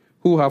worthy,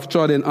 who have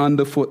trodden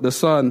underfoot the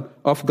Son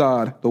of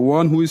God, the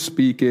one who is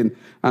speaking,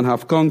 and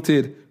have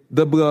counted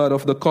the blood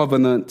of the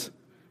covenant,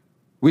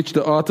 which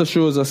the author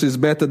shows us is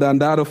better than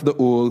that of the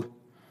old,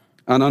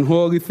 an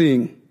unholy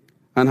thing,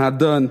 and had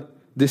done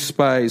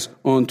despise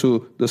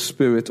unto the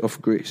Spirit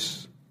of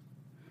grace.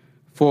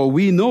 For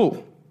we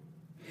know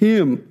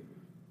him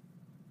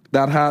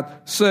that hath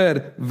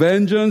said,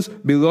 vengeance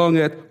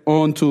belongeth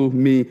unto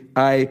me,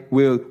 I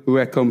will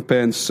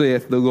recompense,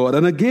 saith the Lord.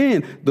 And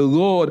again, the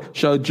Lord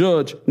shall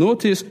judge.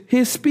 Notice,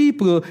 his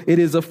people, it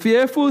is a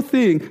fearful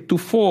thing to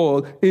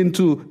fall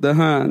into the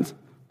hands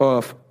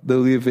of the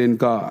living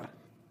God.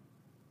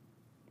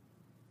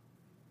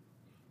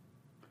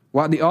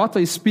 What the author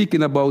is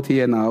speaking about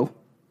here now,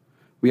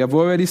 we have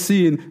already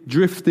seen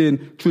drifting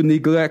through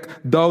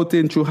neglect,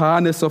 doubting through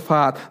hardness of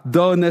heart,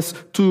 dullness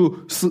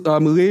to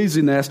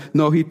laziness.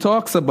 Now he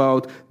talks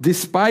about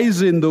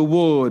despising the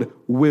word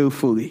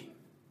willfully.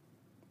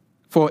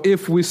 For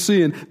if we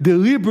sin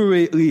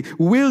deliberately,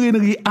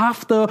 willingly,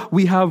 after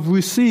we have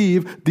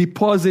received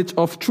deposit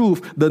of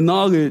truth, the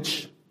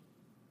knowledge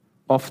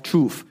of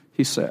truth,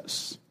 he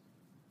says.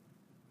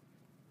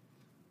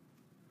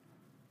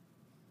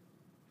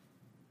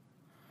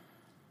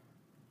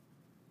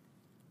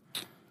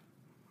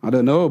 I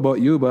don't know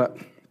about you, but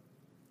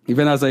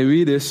even as I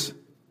read this,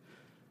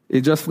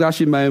 it just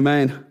flashed in my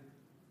mind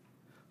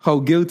how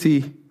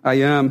guilty I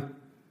am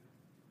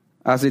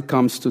as it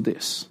comes to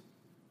this.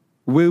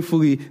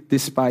 Willfully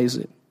despise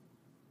it.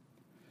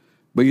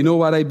 But you know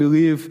what I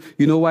believe?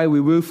 You know why we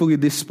willfully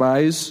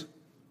despise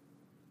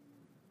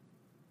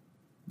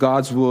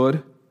God's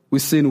word? We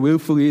sin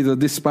willfully, the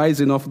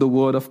despising of the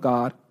word of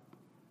God.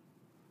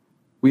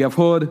 We have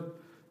heard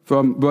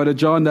from Brother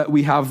John that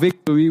we have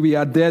victory, we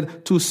are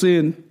dead to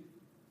sin.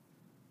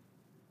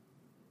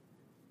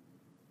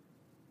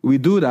 We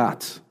do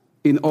that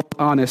in all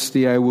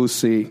honesty, I will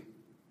say,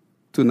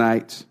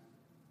 tonight.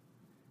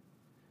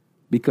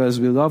 Because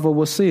we love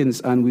our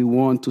sins and we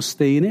want to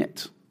stay in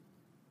it.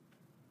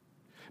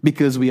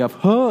 Because we have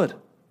heard.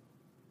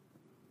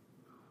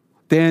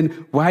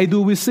 Then why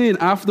do we sin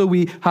after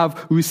we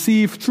have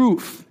received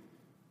truth?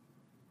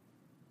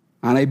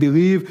 And I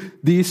believe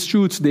these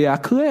truths, they are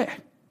clear.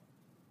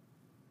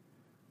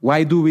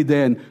 Why do we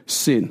then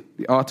sin?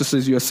 The author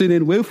says you're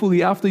sinning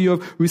willfully after you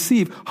have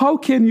received. How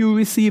can you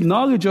receive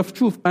knowledge of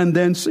truth and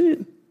then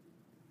sin?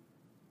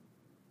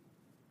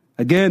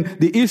 Again,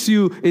 the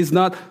issue is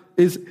not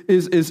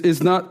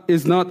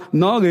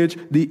knowledge.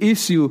 The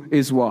issue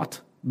is what?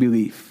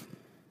 Belief.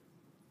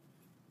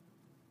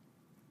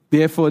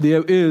 Therefore,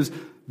 there is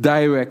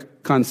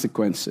direct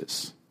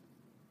consequences.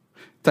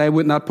 Time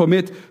would not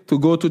permit to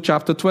go to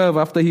chapter 12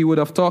 after he would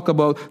have talked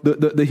about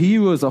the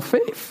heroes of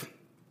faith.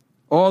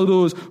 All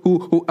those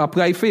who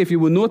apply faith.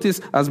 You will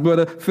notice, as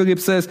Brother Philip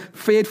says,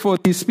 faith for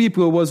these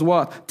people was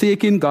what?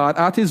 Taking God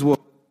at his word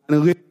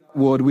and living that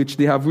word which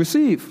they have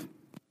received.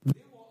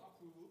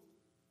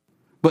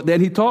 But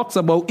then he talks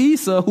about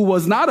Esau, who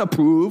was not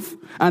approved,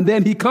 and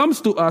then he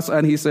comes to us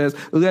and he says,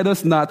 let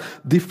us not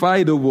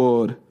defy the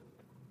word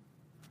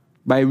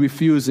by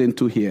refusing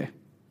to hear.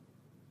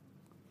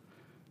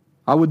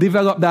 I will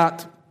develop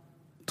that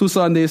 2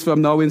 Sundays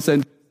from now in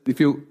St. If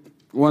you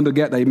want to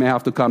get that, you may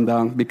have to come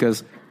down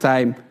because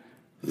time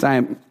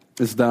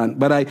is done.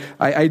 But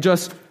I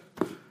just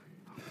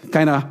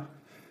kind of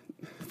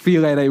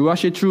feel like I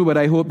rush it through, but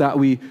I hope that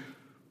we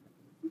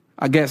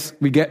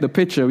get the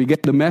picture, we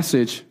get the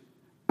message,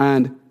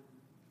 and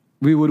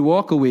we would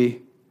walk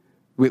away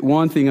with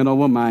one thing in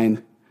our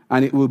mind,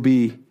 and it will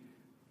be,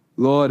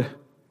 Lord,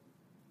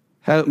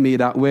 help me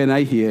that when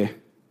I hear,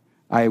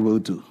 I will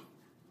do.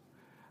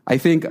 I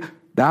think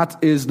that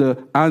is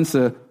the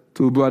answer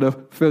to Brother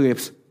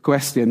Philip's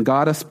question.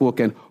 God has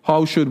spoken.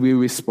 How should we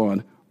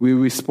respond? We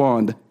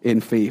respond in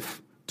faith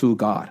to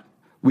God.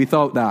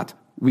 Without that,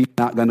 we're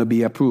not going to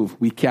be approved.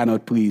 We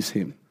cannot please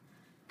him.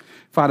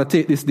 Father,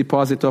 take this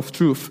deposit of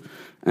truth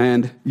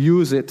and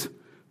use it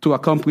to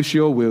accomplish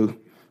your will.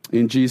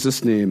 In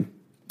Jesus' name,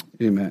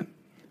 amen.